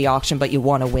want to do the auction, but you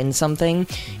want to win something,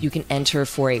 you can enter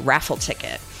for a raffle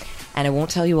ticket. And I won't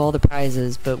tell you all the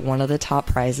prizes, but one of the top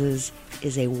prizes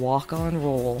is a walk-on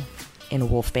role in a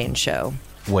Wolfbane show.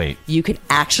 Wait. You can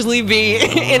actually be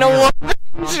in a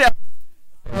Wolfbane show.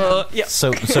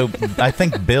 So I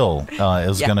think Bill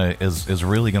is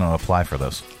really gonna apply for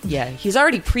this. Yeah, he's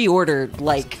already pre-ordered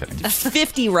like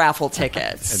 50 raffle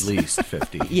tickets. At least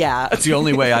 50. Yeah, that's the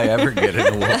only way I ever get in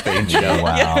a Wolfbane show.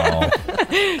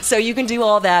 Wow. So you can do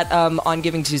all that on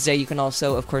Giving Tuesday. You can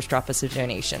also, of course, drop us a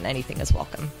donation. Anything is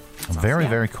welcome. Very,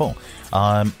 very cool.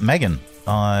 Megan,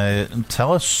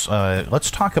 tell us.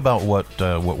 Let's talk about what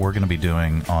we're going to be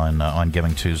doing on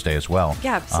Giving Tuesday as well.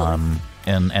 Yeah, absolutely.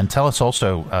 And tell us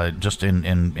also, just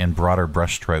in broader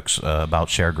brushstrokes, about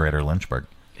Share Greater Lynchburg.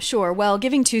 Sure. Well,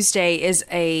 Giving Tuesday is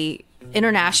a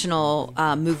international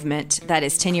movement that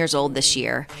is 10 years old this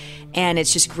year, and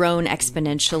it's just grown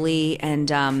exponentially, and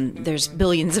there's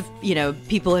billions of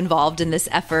people involved in this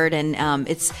effort, and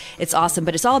it's awesome.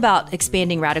 But it's all about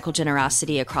expanding radical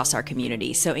generosity across our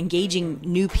community, so engaging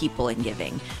new people in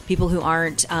giving, people who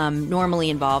aren't normally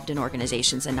involved in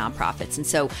organizations and nonprofits. And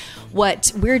so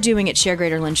what we're doing at Share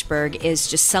Greater Lynchburg is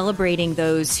just celebrating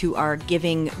those who are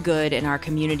giving good in our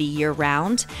community year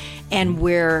round, and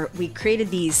we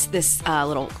created this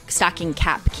little stocking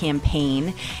cap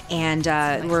campaign, and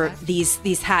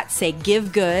these hats say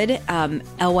 "Give Good,"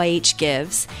 LYH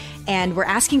gives, and we're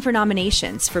asking for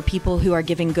nominations for people who are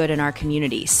giving good in our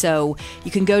community. So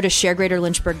you can go to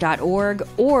sharegreaterlynchburg.org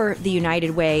or the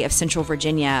United Way of Central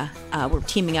Virginia. We're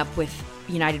teaming up with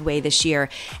United Way this year,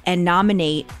 and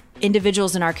nominate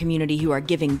individuals in our community who are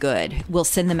giving good. We'll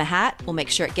send them a hat. We'll make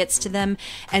sure it gets to them.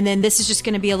 And then this is just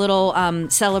going to be a little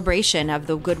celebration of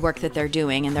the good work that they're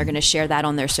doing. And they're going to share that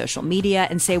on their social media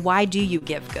and say, why do you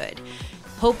give good?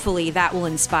 hopefully that will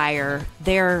inspire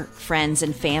their friends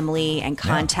and family and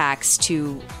contacts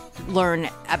to learn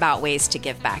about ways to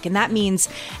give back. And that means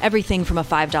everything from a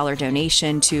 $5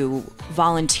 donation to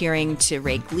volunteering to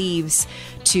rake leaves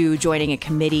to joining a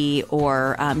committee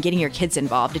or getting your kids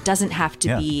involved. It doesn't have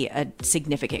to be a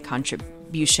significant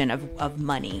contribution of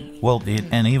money. Well,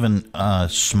 and even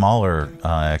smaller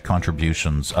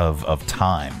contributions of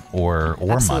time or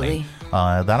money.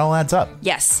 That all adds up.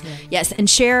 Yes. And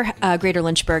Share Greater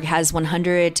Lynchburg has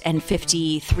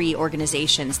 153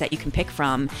 organizations that you can pick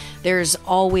from. There's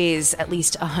always at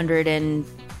least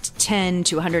 110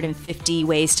 to 150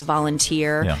 ways to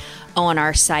volunteer on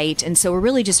our site. And so we're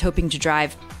really just hoping to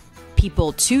drive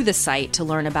people to the site to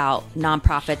learn about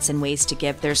nonprofits and ways to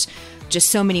give. There's just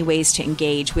so many ways to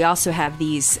engage. We also have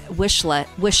these wish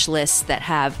lists that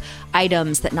have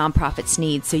items that nonprofits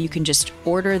need. So you can just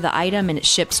order the item and it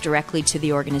ships directly to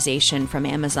the organization from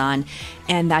Amazon.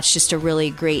 And that's just a really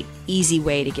great, easy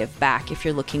way to give back if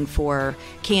you're looking for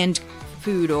canned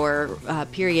food or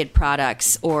period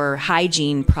products or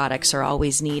hygiene products are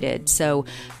always needed. So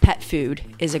pet food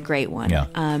is a great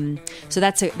one. So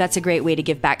that's a great way to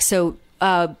give back. So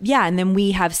and then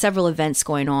we have several events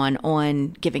going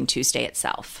on Giving Tuesday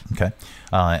itself. Okay.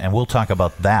 And we'll talk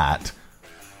about that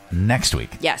next week.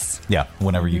 Yes. Yeah,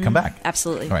 whenever you come back.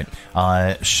 Absolutely. All right.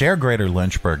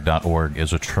 ShareGreaterLynchburg.org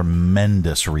is a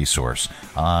tremendous resource.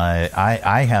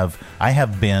 I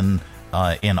have been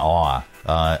in awe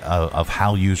of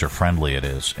how user-friendly it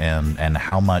is and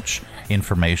how much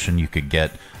information you could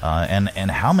get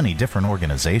and how many different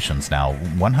organizations now.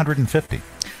 150.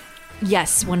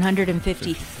 Yes,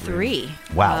 153.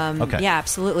 Wow. Okay. Yeah,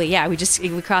 absolutely. Yeah, we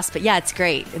crossed, but yeah, it's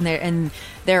great, and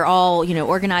they're all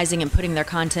organizing and putting their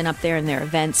content up there in their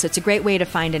events. So it's a great way to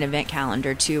find an event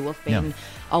calendar too. Wolfbane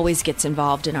always gets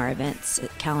involved in our events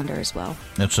calendar as well.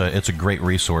 It's a great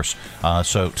resource.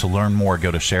 So to learn more,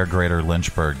 go to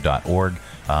ShareGreaterLynchburg.org.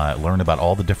 Learn about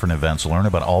all the different events. Learn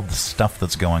about all the stuff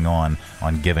that's going on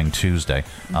Giving Tuesday.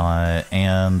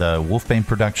 And Wolfbane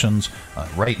Productions.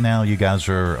 Right now, you guys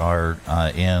are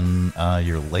in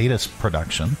your latest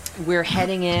production. We're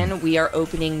heading in. We are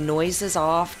opening Noises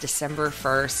Off December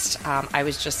 1st. I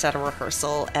was just at a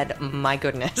rehearsal, and my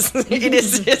goodness, it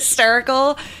is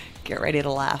hysterical. Get ready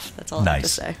to laugh. That's all I have to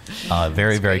say.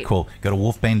 Very, very cool. Go to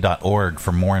wolfbane.org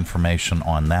for more information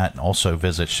on that. Also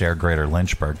visit Share Greater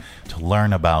Lynchburg to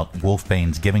learn about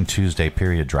Wolfbane's Giving Tuesday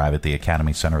period drive at the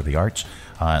Academy Center of the Arts.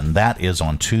 And that is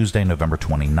on Tuesday, November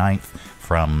 29th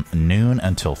from noon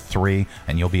until 3.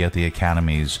 And you'll be at the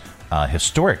Academy's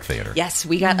Historic Theater. Yes,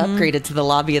 we got upgraded to the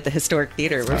lobby at the Historic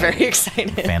Theater. We're very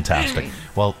excited. Fantastic.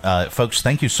 Well, folks,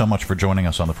 thank you so much for joining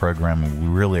us on the program. We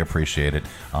really appreciate it.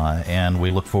 And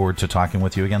we look forward to talking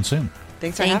with you again soon.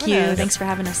 Thanks for having us. Thanks for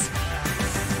having us.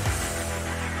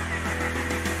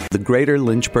 The Greater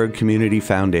Lynchburg Community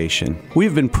Foundation.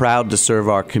 We've been proud to serve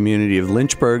our community of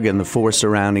Lynchburg and the 4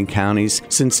 surrounding counties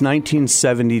since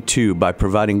 1972 by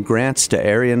providing grants to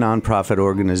area nonprofit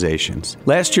organizations.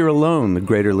 Last year alone, the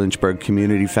Greater Lynchburg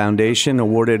Community Foundation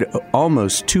awarded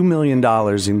almost $2 million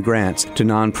in grants to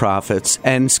nonprofits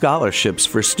and scholarships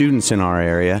for students in our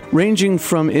area, ranging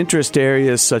from interest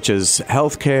areas such as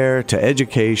healthcare to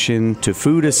education to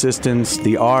food assistance,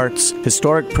 the arts,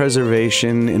 historic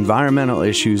preservation, environmental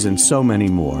issues, and so many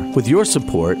more. With your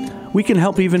support, we can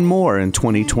help even more in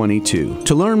 2022.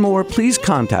 To learn more, please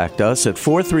contact us at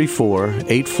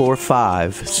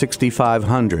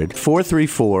 434-845-6500,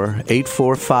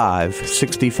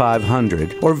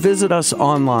 434-845-6500, or visit us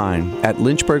online at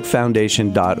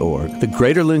lynchburgfoundation.org. The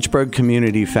Greater Lynchburg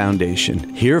Community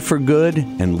Foundation, here for good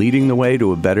and leading the way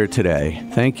to a better today.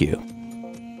 Thank you.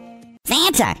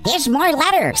 Santa, here's more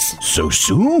letters. So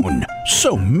soon?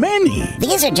 So many.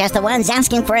 These are just the ones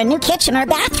asking for a new kitchen or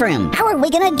bathroom. How are we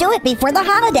going to do it before the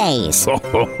holidays?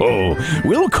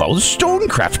 We'll call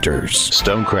Stonecrafters.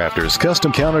 Stonecrafters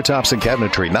Custom Countertops and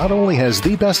Cabinetry not only has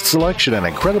the best selection and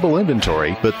incredible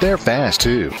inventory, but they're fast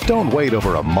too. Don't wait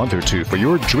over a month or two for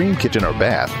your dream kitchen or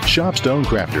bath. Shop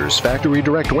Stonecrafters Factory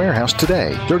Direct Warehouse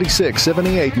today,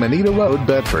 3678 Manita Road,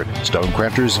 Bedford.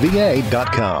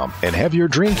 StonecraftersVA.com, and have your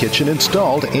dream kitchen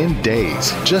installed in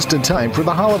days, just in time for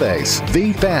the holidays.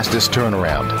 The fastest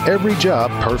turnaround. Every job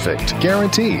perfect.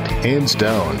 Guaranteed. In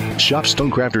stone. Shop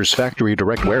Stonecrafters Factory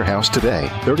Direct Warehouse today.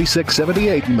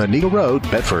 3678 Manita Road,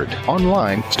 Bedford.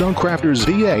 Online,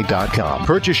 StonecraftersVA.com.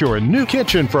 Purchase your new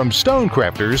kitchen from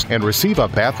Stonecrafters and receive a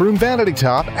bathroom vanity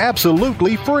top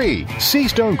absolutely free. See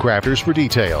Stonecrafters for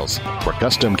details. For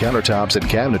custom countertops and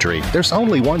cabinetry, there's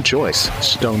only one choice.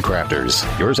 Stonecrafters.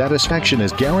 Your satisfaction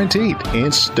is guaranteed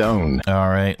in stone. All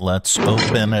right, let's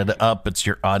open it up. It's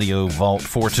your audio vault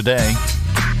for today.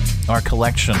 our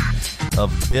collection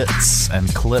of bits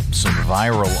and clips and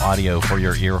viral audio for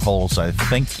your ear holes. I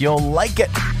think you'll like it.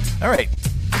 All right.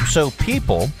 So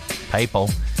people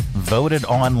voted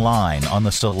online on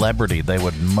the celebrity they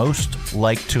would most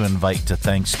like to invite to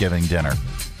Thanksgiving dinner.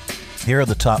 Here are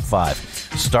the top 5.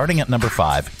 Starting at number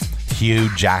 5, Hugh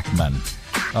Jackman,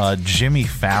 Jimmy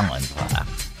Fallon,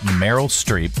 Meryl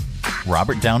Streep,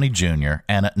 Robert Downey Jr.,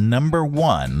 and at number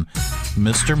 1,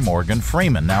 Mr. Morgan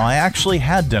Freeman. Now, I actually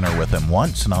had dinner with him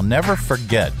once, and I'll never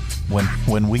forget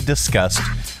when we discussed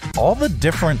all the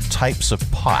different types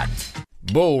of pot.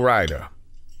 Bull Rider,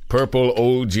 Purple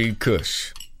OG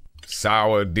Kush,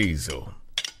 Sour Diesel,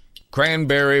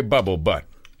 Cranberry Bubble Butt,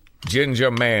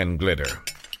 Ginger Man Glitter,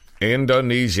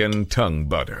 Indonesian Tongue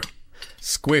Butter,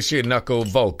 Squishy Knuckle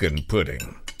Vulcan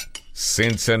Pudding,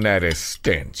 Cincinnati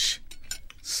Stench,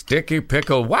 Sticky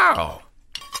Pickle Wow,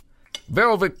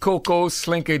 Velvet Cocoa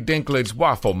Slinky Dinklage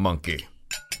Waffle Monkey,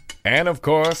 and of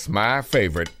course, my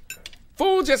favorite,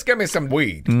 fool, just give me some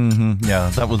weed. Mm-hmm. Yeah,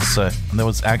 that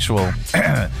was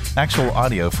actual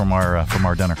audio from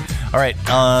our dinner. All right,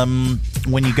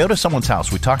 when you go to someone's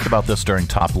house, we talked about this during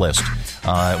Top List.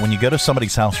 When you go to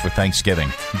somebody's house for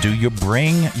Thanksgiving, do you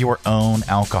bring your own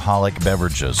alcoholic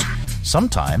beverages?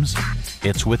 Sometimes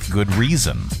it's with good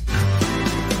reason.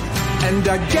 And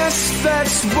I guess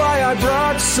that's why I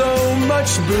brought so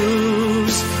much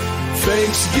booze.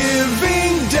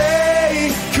 Thanksgiving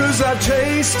Day, 'cause I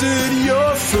tasted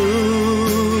your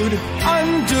food.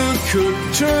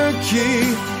 Undercooked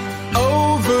turkey,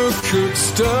 overcooked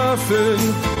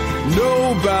stuffing.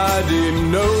 Nobody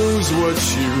knows what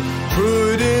you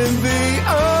put in the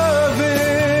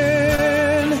oven.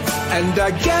 And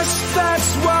I guess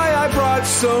that's why I brought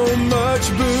so much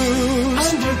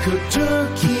booze. Undercooked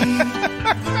turkey,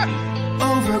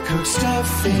 overcooked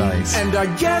stuffing. Nice. And I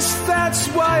guess that's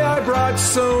why I brought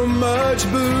so much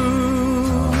booze.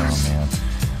 Oh, man.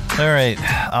 All right.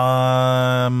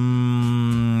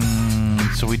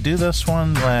 So we do this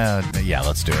one? Yeah,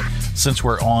 let's do it. Since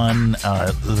we're on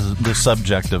the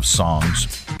subject of songs.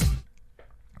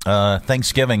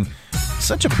 Thanksgiving,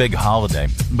 such a big holiday,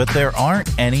 but there aren't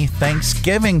any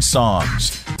Thanksgiving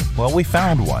songs. Well, we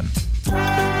found one.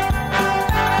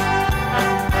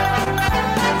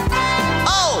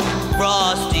 Oh,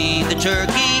 Frosty the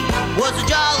turkey was a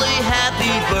jolly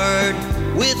happy bird,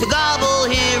 with a gobble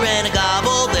here and a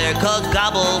gobble there, 'cause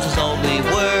gobble's his only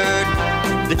word.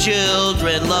 The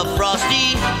children loved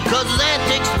Frosty, 'cause his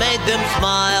antics made them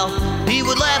smile. He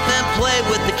would laugh and play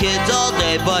with the kids all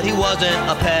day, but he wasn't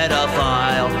a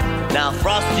pedophile. Now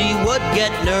Frosty would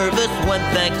get nervous when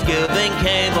Thanksgiving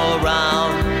came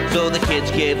around, so the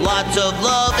kids gave lots of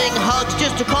loving hugs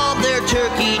just to calm their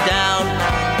turkey down.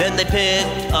 Then they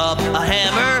picked up a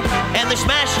hammer and they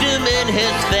smashed him in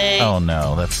his face. Oh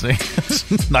no, that's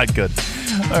not good.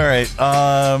 All right,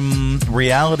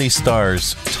 reality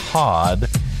stars Todd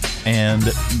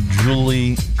and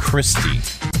Julie Christie.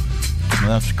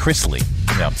 That's Chrisley.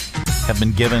 Yeah, have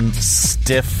been given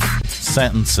stiff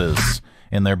sentences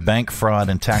in their bank fraud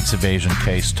and tax evasion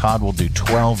case. Todd will do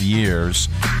 12 years.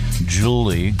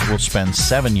 Julie will spend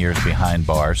 7 years behind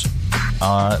bars.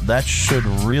 That should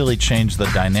really change the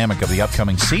dynamic of the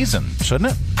upcoming season,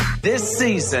 shouldn't it? This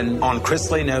season on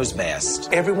Chrisley Knows Best,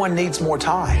 everyone needs more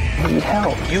time. I need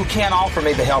help. You can't offer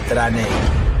me the help that I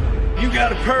need. You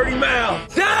got a purty mouth.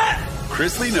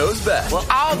 Chrisley Knows Best. Well,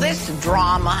 all this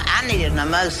drama, I need a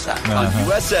mimosa. On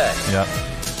USA. Yep.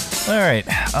 All right.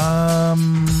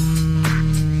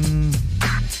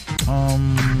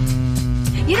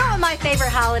 You know what my favorite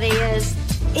holiday is?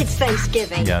 It's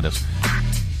Thanksgiving. Yeah, it is.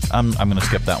 I'm going to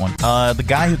skip that one. The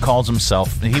guy who calls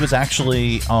himself, he was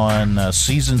actually on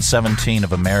season 17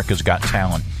 of America's Got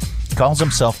Talent. He calls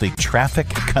himself the Traffic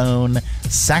Cone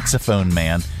Saxophone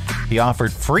Man. He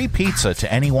offered free pizza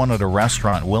to anyone at a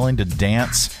restaurant willing to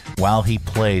dance while he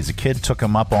plays. A kid took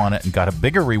him up on it and got a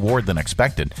bigger reward than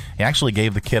expected. He actually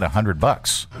gave the kid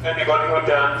 $100. Anybody who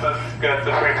dances gets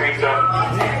a free pizza.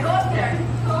 Go up there.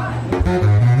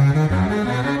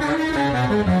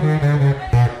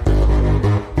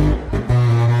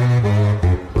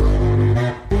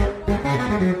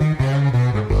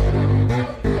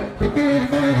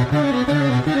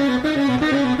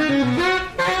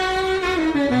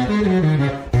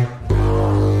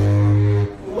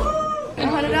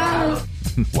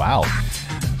 Wow.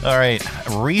 All right.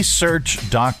 Research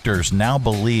doctors now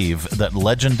believe that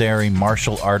legendary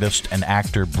martial artist and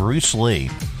actor Bruce Lee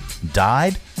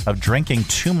died of drinking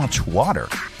too much water.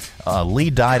 Lee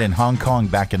died in Hong Kong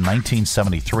back in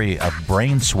 1973 of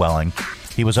brain swelling.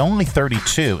 He was only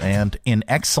 32 and in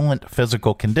excellent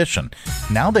physical condition.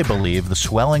 Now they believe the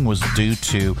swelling was due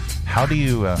to, how do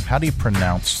you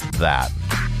pronounce that?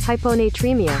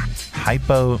 Hyponatremia.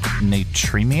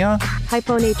 Hyponatremia?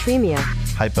 Hyponatremia.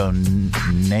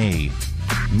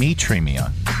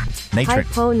 Hyponatremia.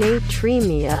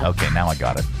 Hyponatremia. Okay, now I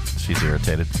got it. She's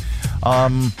irritated.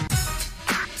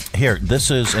 Here,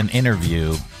 this is an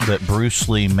interview that Bruce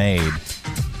Lee made,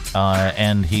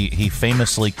 and he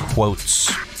famously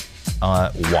quotes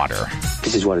water.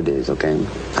 This is what it is, okay?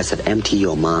 I said, empty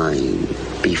your mind,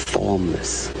 be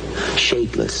formless,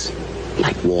 shapeless,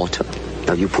 like water.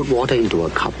 Now you put water into a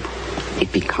cup,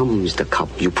 it becomes the cup.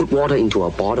 You put water into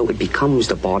a bottle, it becomes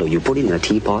the bottle. You put it in a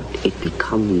teapot, it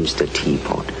becomes the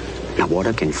teapot. Now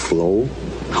water can flow,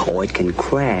 or it can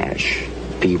crash.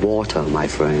 Be water, my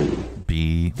friend.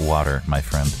 Be water, my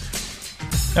friend.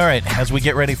 All right, as we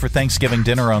get ready for Thanksgiving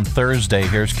dinner on Thursday,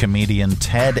 here's comedian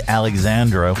Ted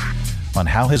Alexandro on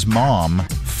how his mom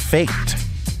faked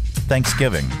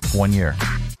Thanksgiving 1 year.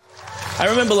 I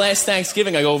remember last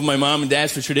Thanksgiving, I go over to my mom and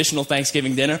dad's for traditional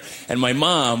Thanksgiving dinner, and my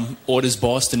mom orders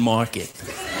Boston Market.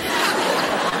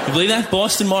 You believe that?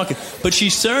 Boston Market. But she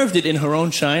served it in her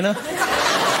own china.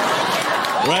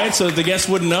 Right? So the guests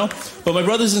wouldn't know. But my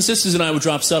brothers and sisters and I would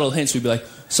drop subtle hints. We'd be like,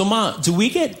 so Mom, do we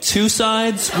get 2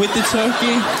 sides with the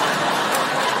turkey?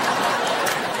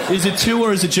 Is it 2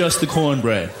 or is it just the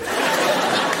cornbread?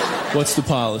 What's the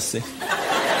policy?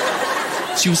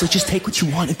 She was like, just take what you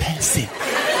want and pass it.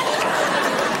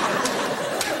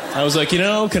 I was like,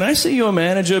 can I see your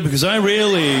manager? Because I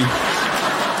really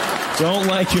don't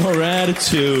like your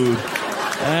attitude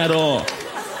at all.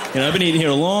 I've been eating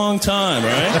here a long time,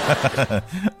 right?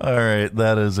 All right,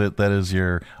 that is it. That is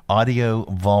your audio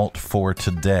vault for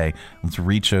today. Let's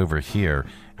reach over here,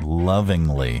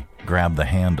 lovingly grab the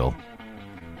handle.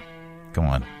 Come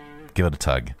on, give it a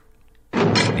tug.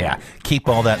 Yeah, keep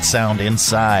all that sound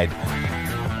inside.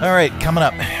 All right, coming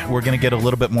up, we're going to get a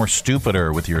little bit more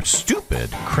stupider with your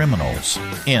stupid criminals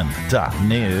in the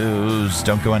news.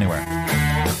 Don't go anywhere.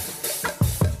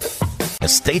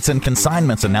 Estates and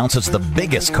Consignments announces the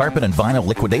biggest carpet and vinyl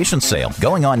liquidation sale,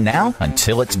 going on now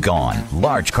until it's gone.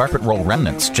 Large carpet roll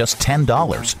remnants, just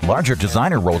 $10. Larger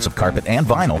designer rolls of carpet and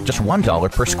vinyl, just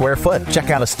 $1 per square foot. Check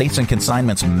out Estates and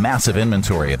Consignments' massive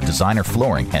inventory of designer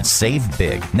flooring and save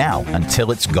big, now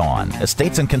until it's gone.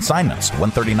 Estates and Consignments,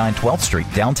 139 12th Street,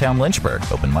 downtown Lynchburg.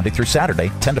 Open Monday through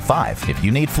Saturday, 10 to 5. If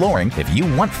you need flooring, if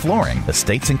you want flooring,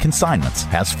 Estates and Consignments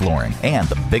has flooring. And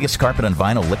the biggest carpet and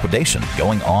vinyl liquidation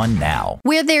going on now.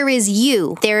 Where there is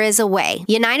you, there is a way.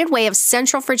 United Way of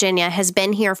Central Virginia has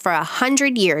been here for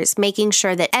 100 years, making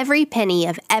sure that every penny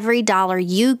of every dollar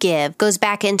you give goes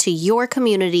back into your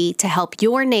community to help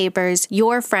your neighbors,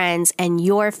 your friends, and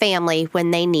your family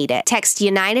when they need it. Text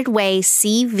United Way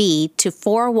CV to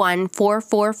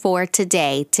 41444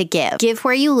 today to give. Give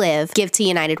where you live. Give to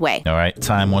United Way. All right,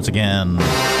 time once again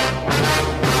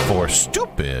for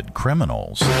Stupid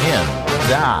Criminals in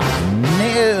the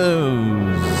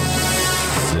News.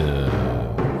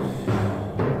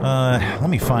 Let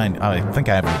me find. I think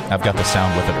I've got the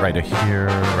sound with it right here.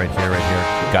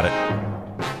 Got it.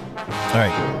 All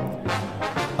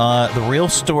right. The real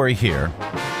story here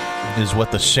is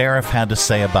what the sheriff had to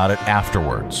say about it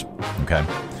afterwards. Okay,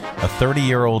 a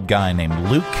 30-year-old guy named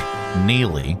Luke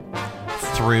Neely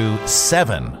threw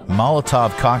 7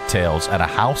 Molotov cocktails at a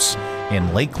house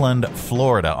in Lakeland,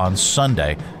 Florida on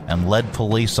Sunday and led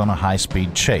police on a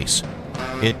high-speed chase.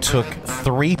 It took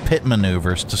 3 pit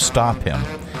maneuvers to stop him.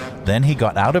 Then he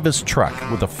got out of his truck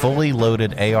with a fully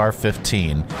loaded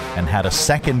AR-15 and had a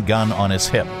second gun on his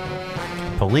hip.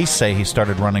 Police say he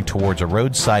started running towards a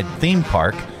roadside theme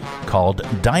park called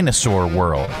Dinosaur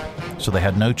World, so they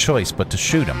had no choice but to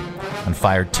shoot him and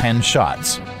fired 10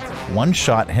 shots. 1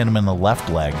 shot hit him in the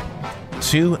left leg,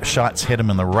 2 shots hit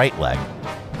him in the right leg,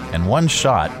 and 1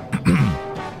 shot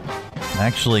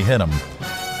actually hit him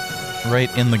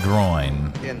right in the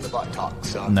groin. In the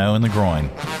buttocks. No, in the groin.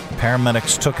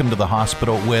 Paramedics took him to the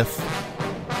hospital with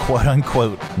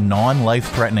quote-unquote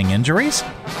non-life-threatening injuries.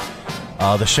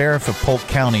 The sheriff of Polk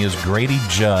County is Grady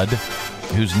Judd,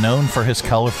 who's known for his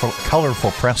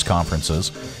colorful press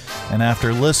conferences. And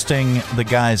after listing the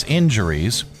guy's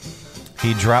injuries,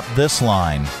 he dropped this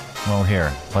line. Well,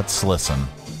 here, let's listen.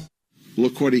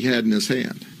 Look what he had in his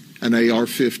hand, an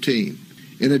AR-15.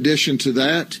 In addition to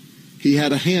that, he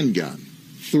had a handgun.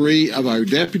 3 of our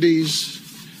deputies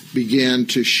began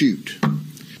to shoot.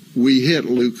 We hit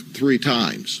Luke 3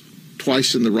 times,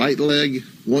 twice in the right leg,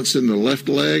 once in the left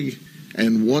leg,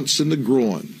 and once in the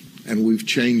groin. And we've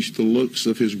changed the looks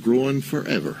of his groin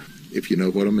forever, if you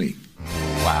know what I mean.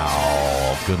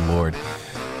 Wow, good Lord.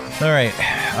 All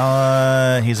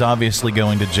right. He's obviously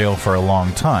going to jail for a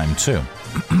long time, too.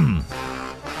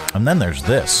 And then there's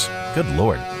this. Good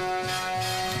Lord.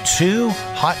 2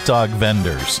 hot dog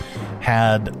vendors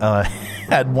had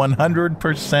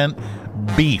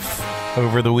 100% beef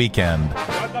over the weekend.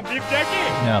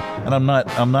 Yeah, and I'm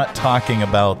not talking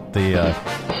about the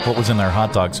what was in their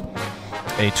hot dogs.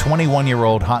 A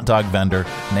 21-year-old hot dog vendor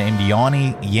named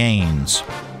Yanni Yanes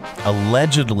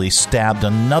allegedly stabbed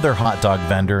another hot dog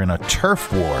vendor in a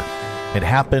turf war. It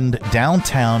happened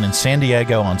downtown in San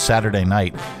Diego on Saturday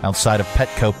night outside of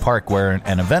Petco Park where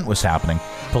an event was happening.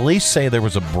 Police say there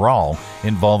was a brawl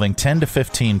involving 10 to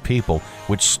 15 people,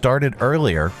 which started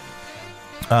earlier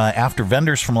after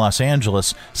vendors from Los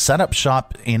Angeles set up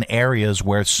shop in areas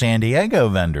where San Diego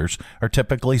vendors are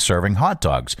typically serving hot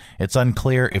dogs. It's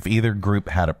unclear if either group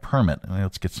had a permit.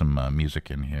 Let's get some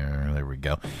music in here. There we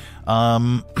go.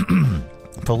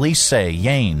 Police say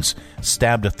Yanes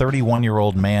stabbed a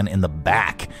 31-year-old man in the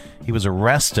back. He was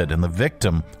arrested, and the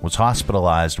victim was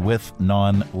hospitalized with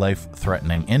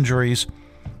non-life-threatening injuries.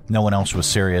 No one else was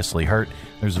seriously hurt.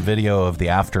 There's a video of the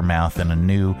aftermath and a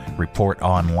new report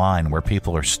online where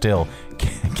people are still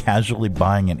casually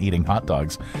buying and eating hot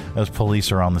dogs as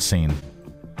police are on the scene.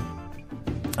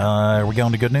 Are we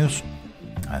going to good news?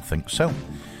 I think so.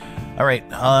 All right,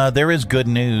 there is good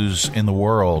news in the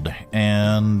world,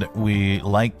 and we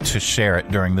like to share it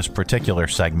during this particular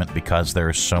segment because there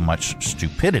is so much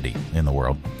stupidity in the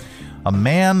world. A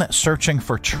man searching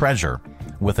for treasure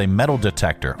with a metal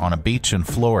detector on a beach in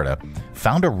Florida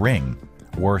found a ring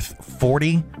worth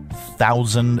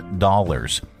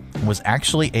 $40,000 and was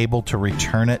actually able to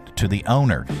return it to the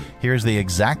owner. Here's the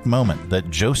exact moment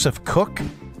that Joseph Cook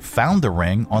found the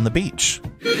ring on the beach.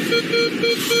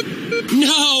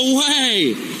 No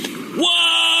way!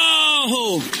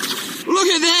 Whoa! Look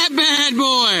at that bad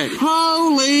boy!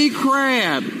 Holy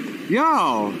crap!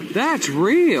 Yo, that's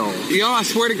real. Yo, I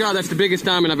swear to God, that's the biggest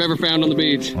diamond I've ever found on the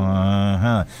beach.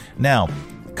 Now,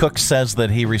 Cook says that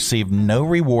he received no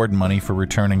reward money for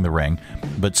returning the ring,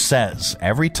 but says,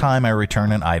 every time I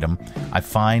return an item, I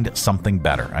find something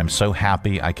better. I'm so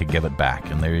happy I could give it back.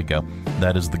 And there you go.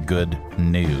 That is the good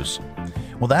news.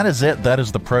 Well, that is it. That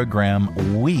is the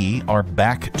program. We are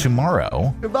back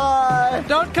tomorrow. Goodbye.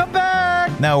 Don't come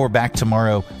back. Now we're back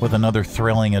tomorrow with another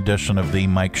thrilling edition of The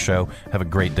Mike Show. Have a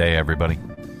great day, everybody.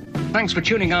 Thanks for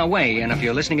tuning our way, and if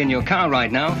you're listening in your car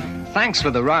right now, thanks for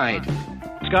the ride.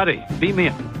 Scotty, beat me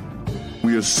up.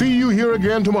 We'll see you here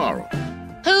again tomorrow.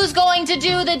 Who's going to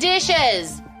do the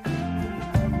dishes?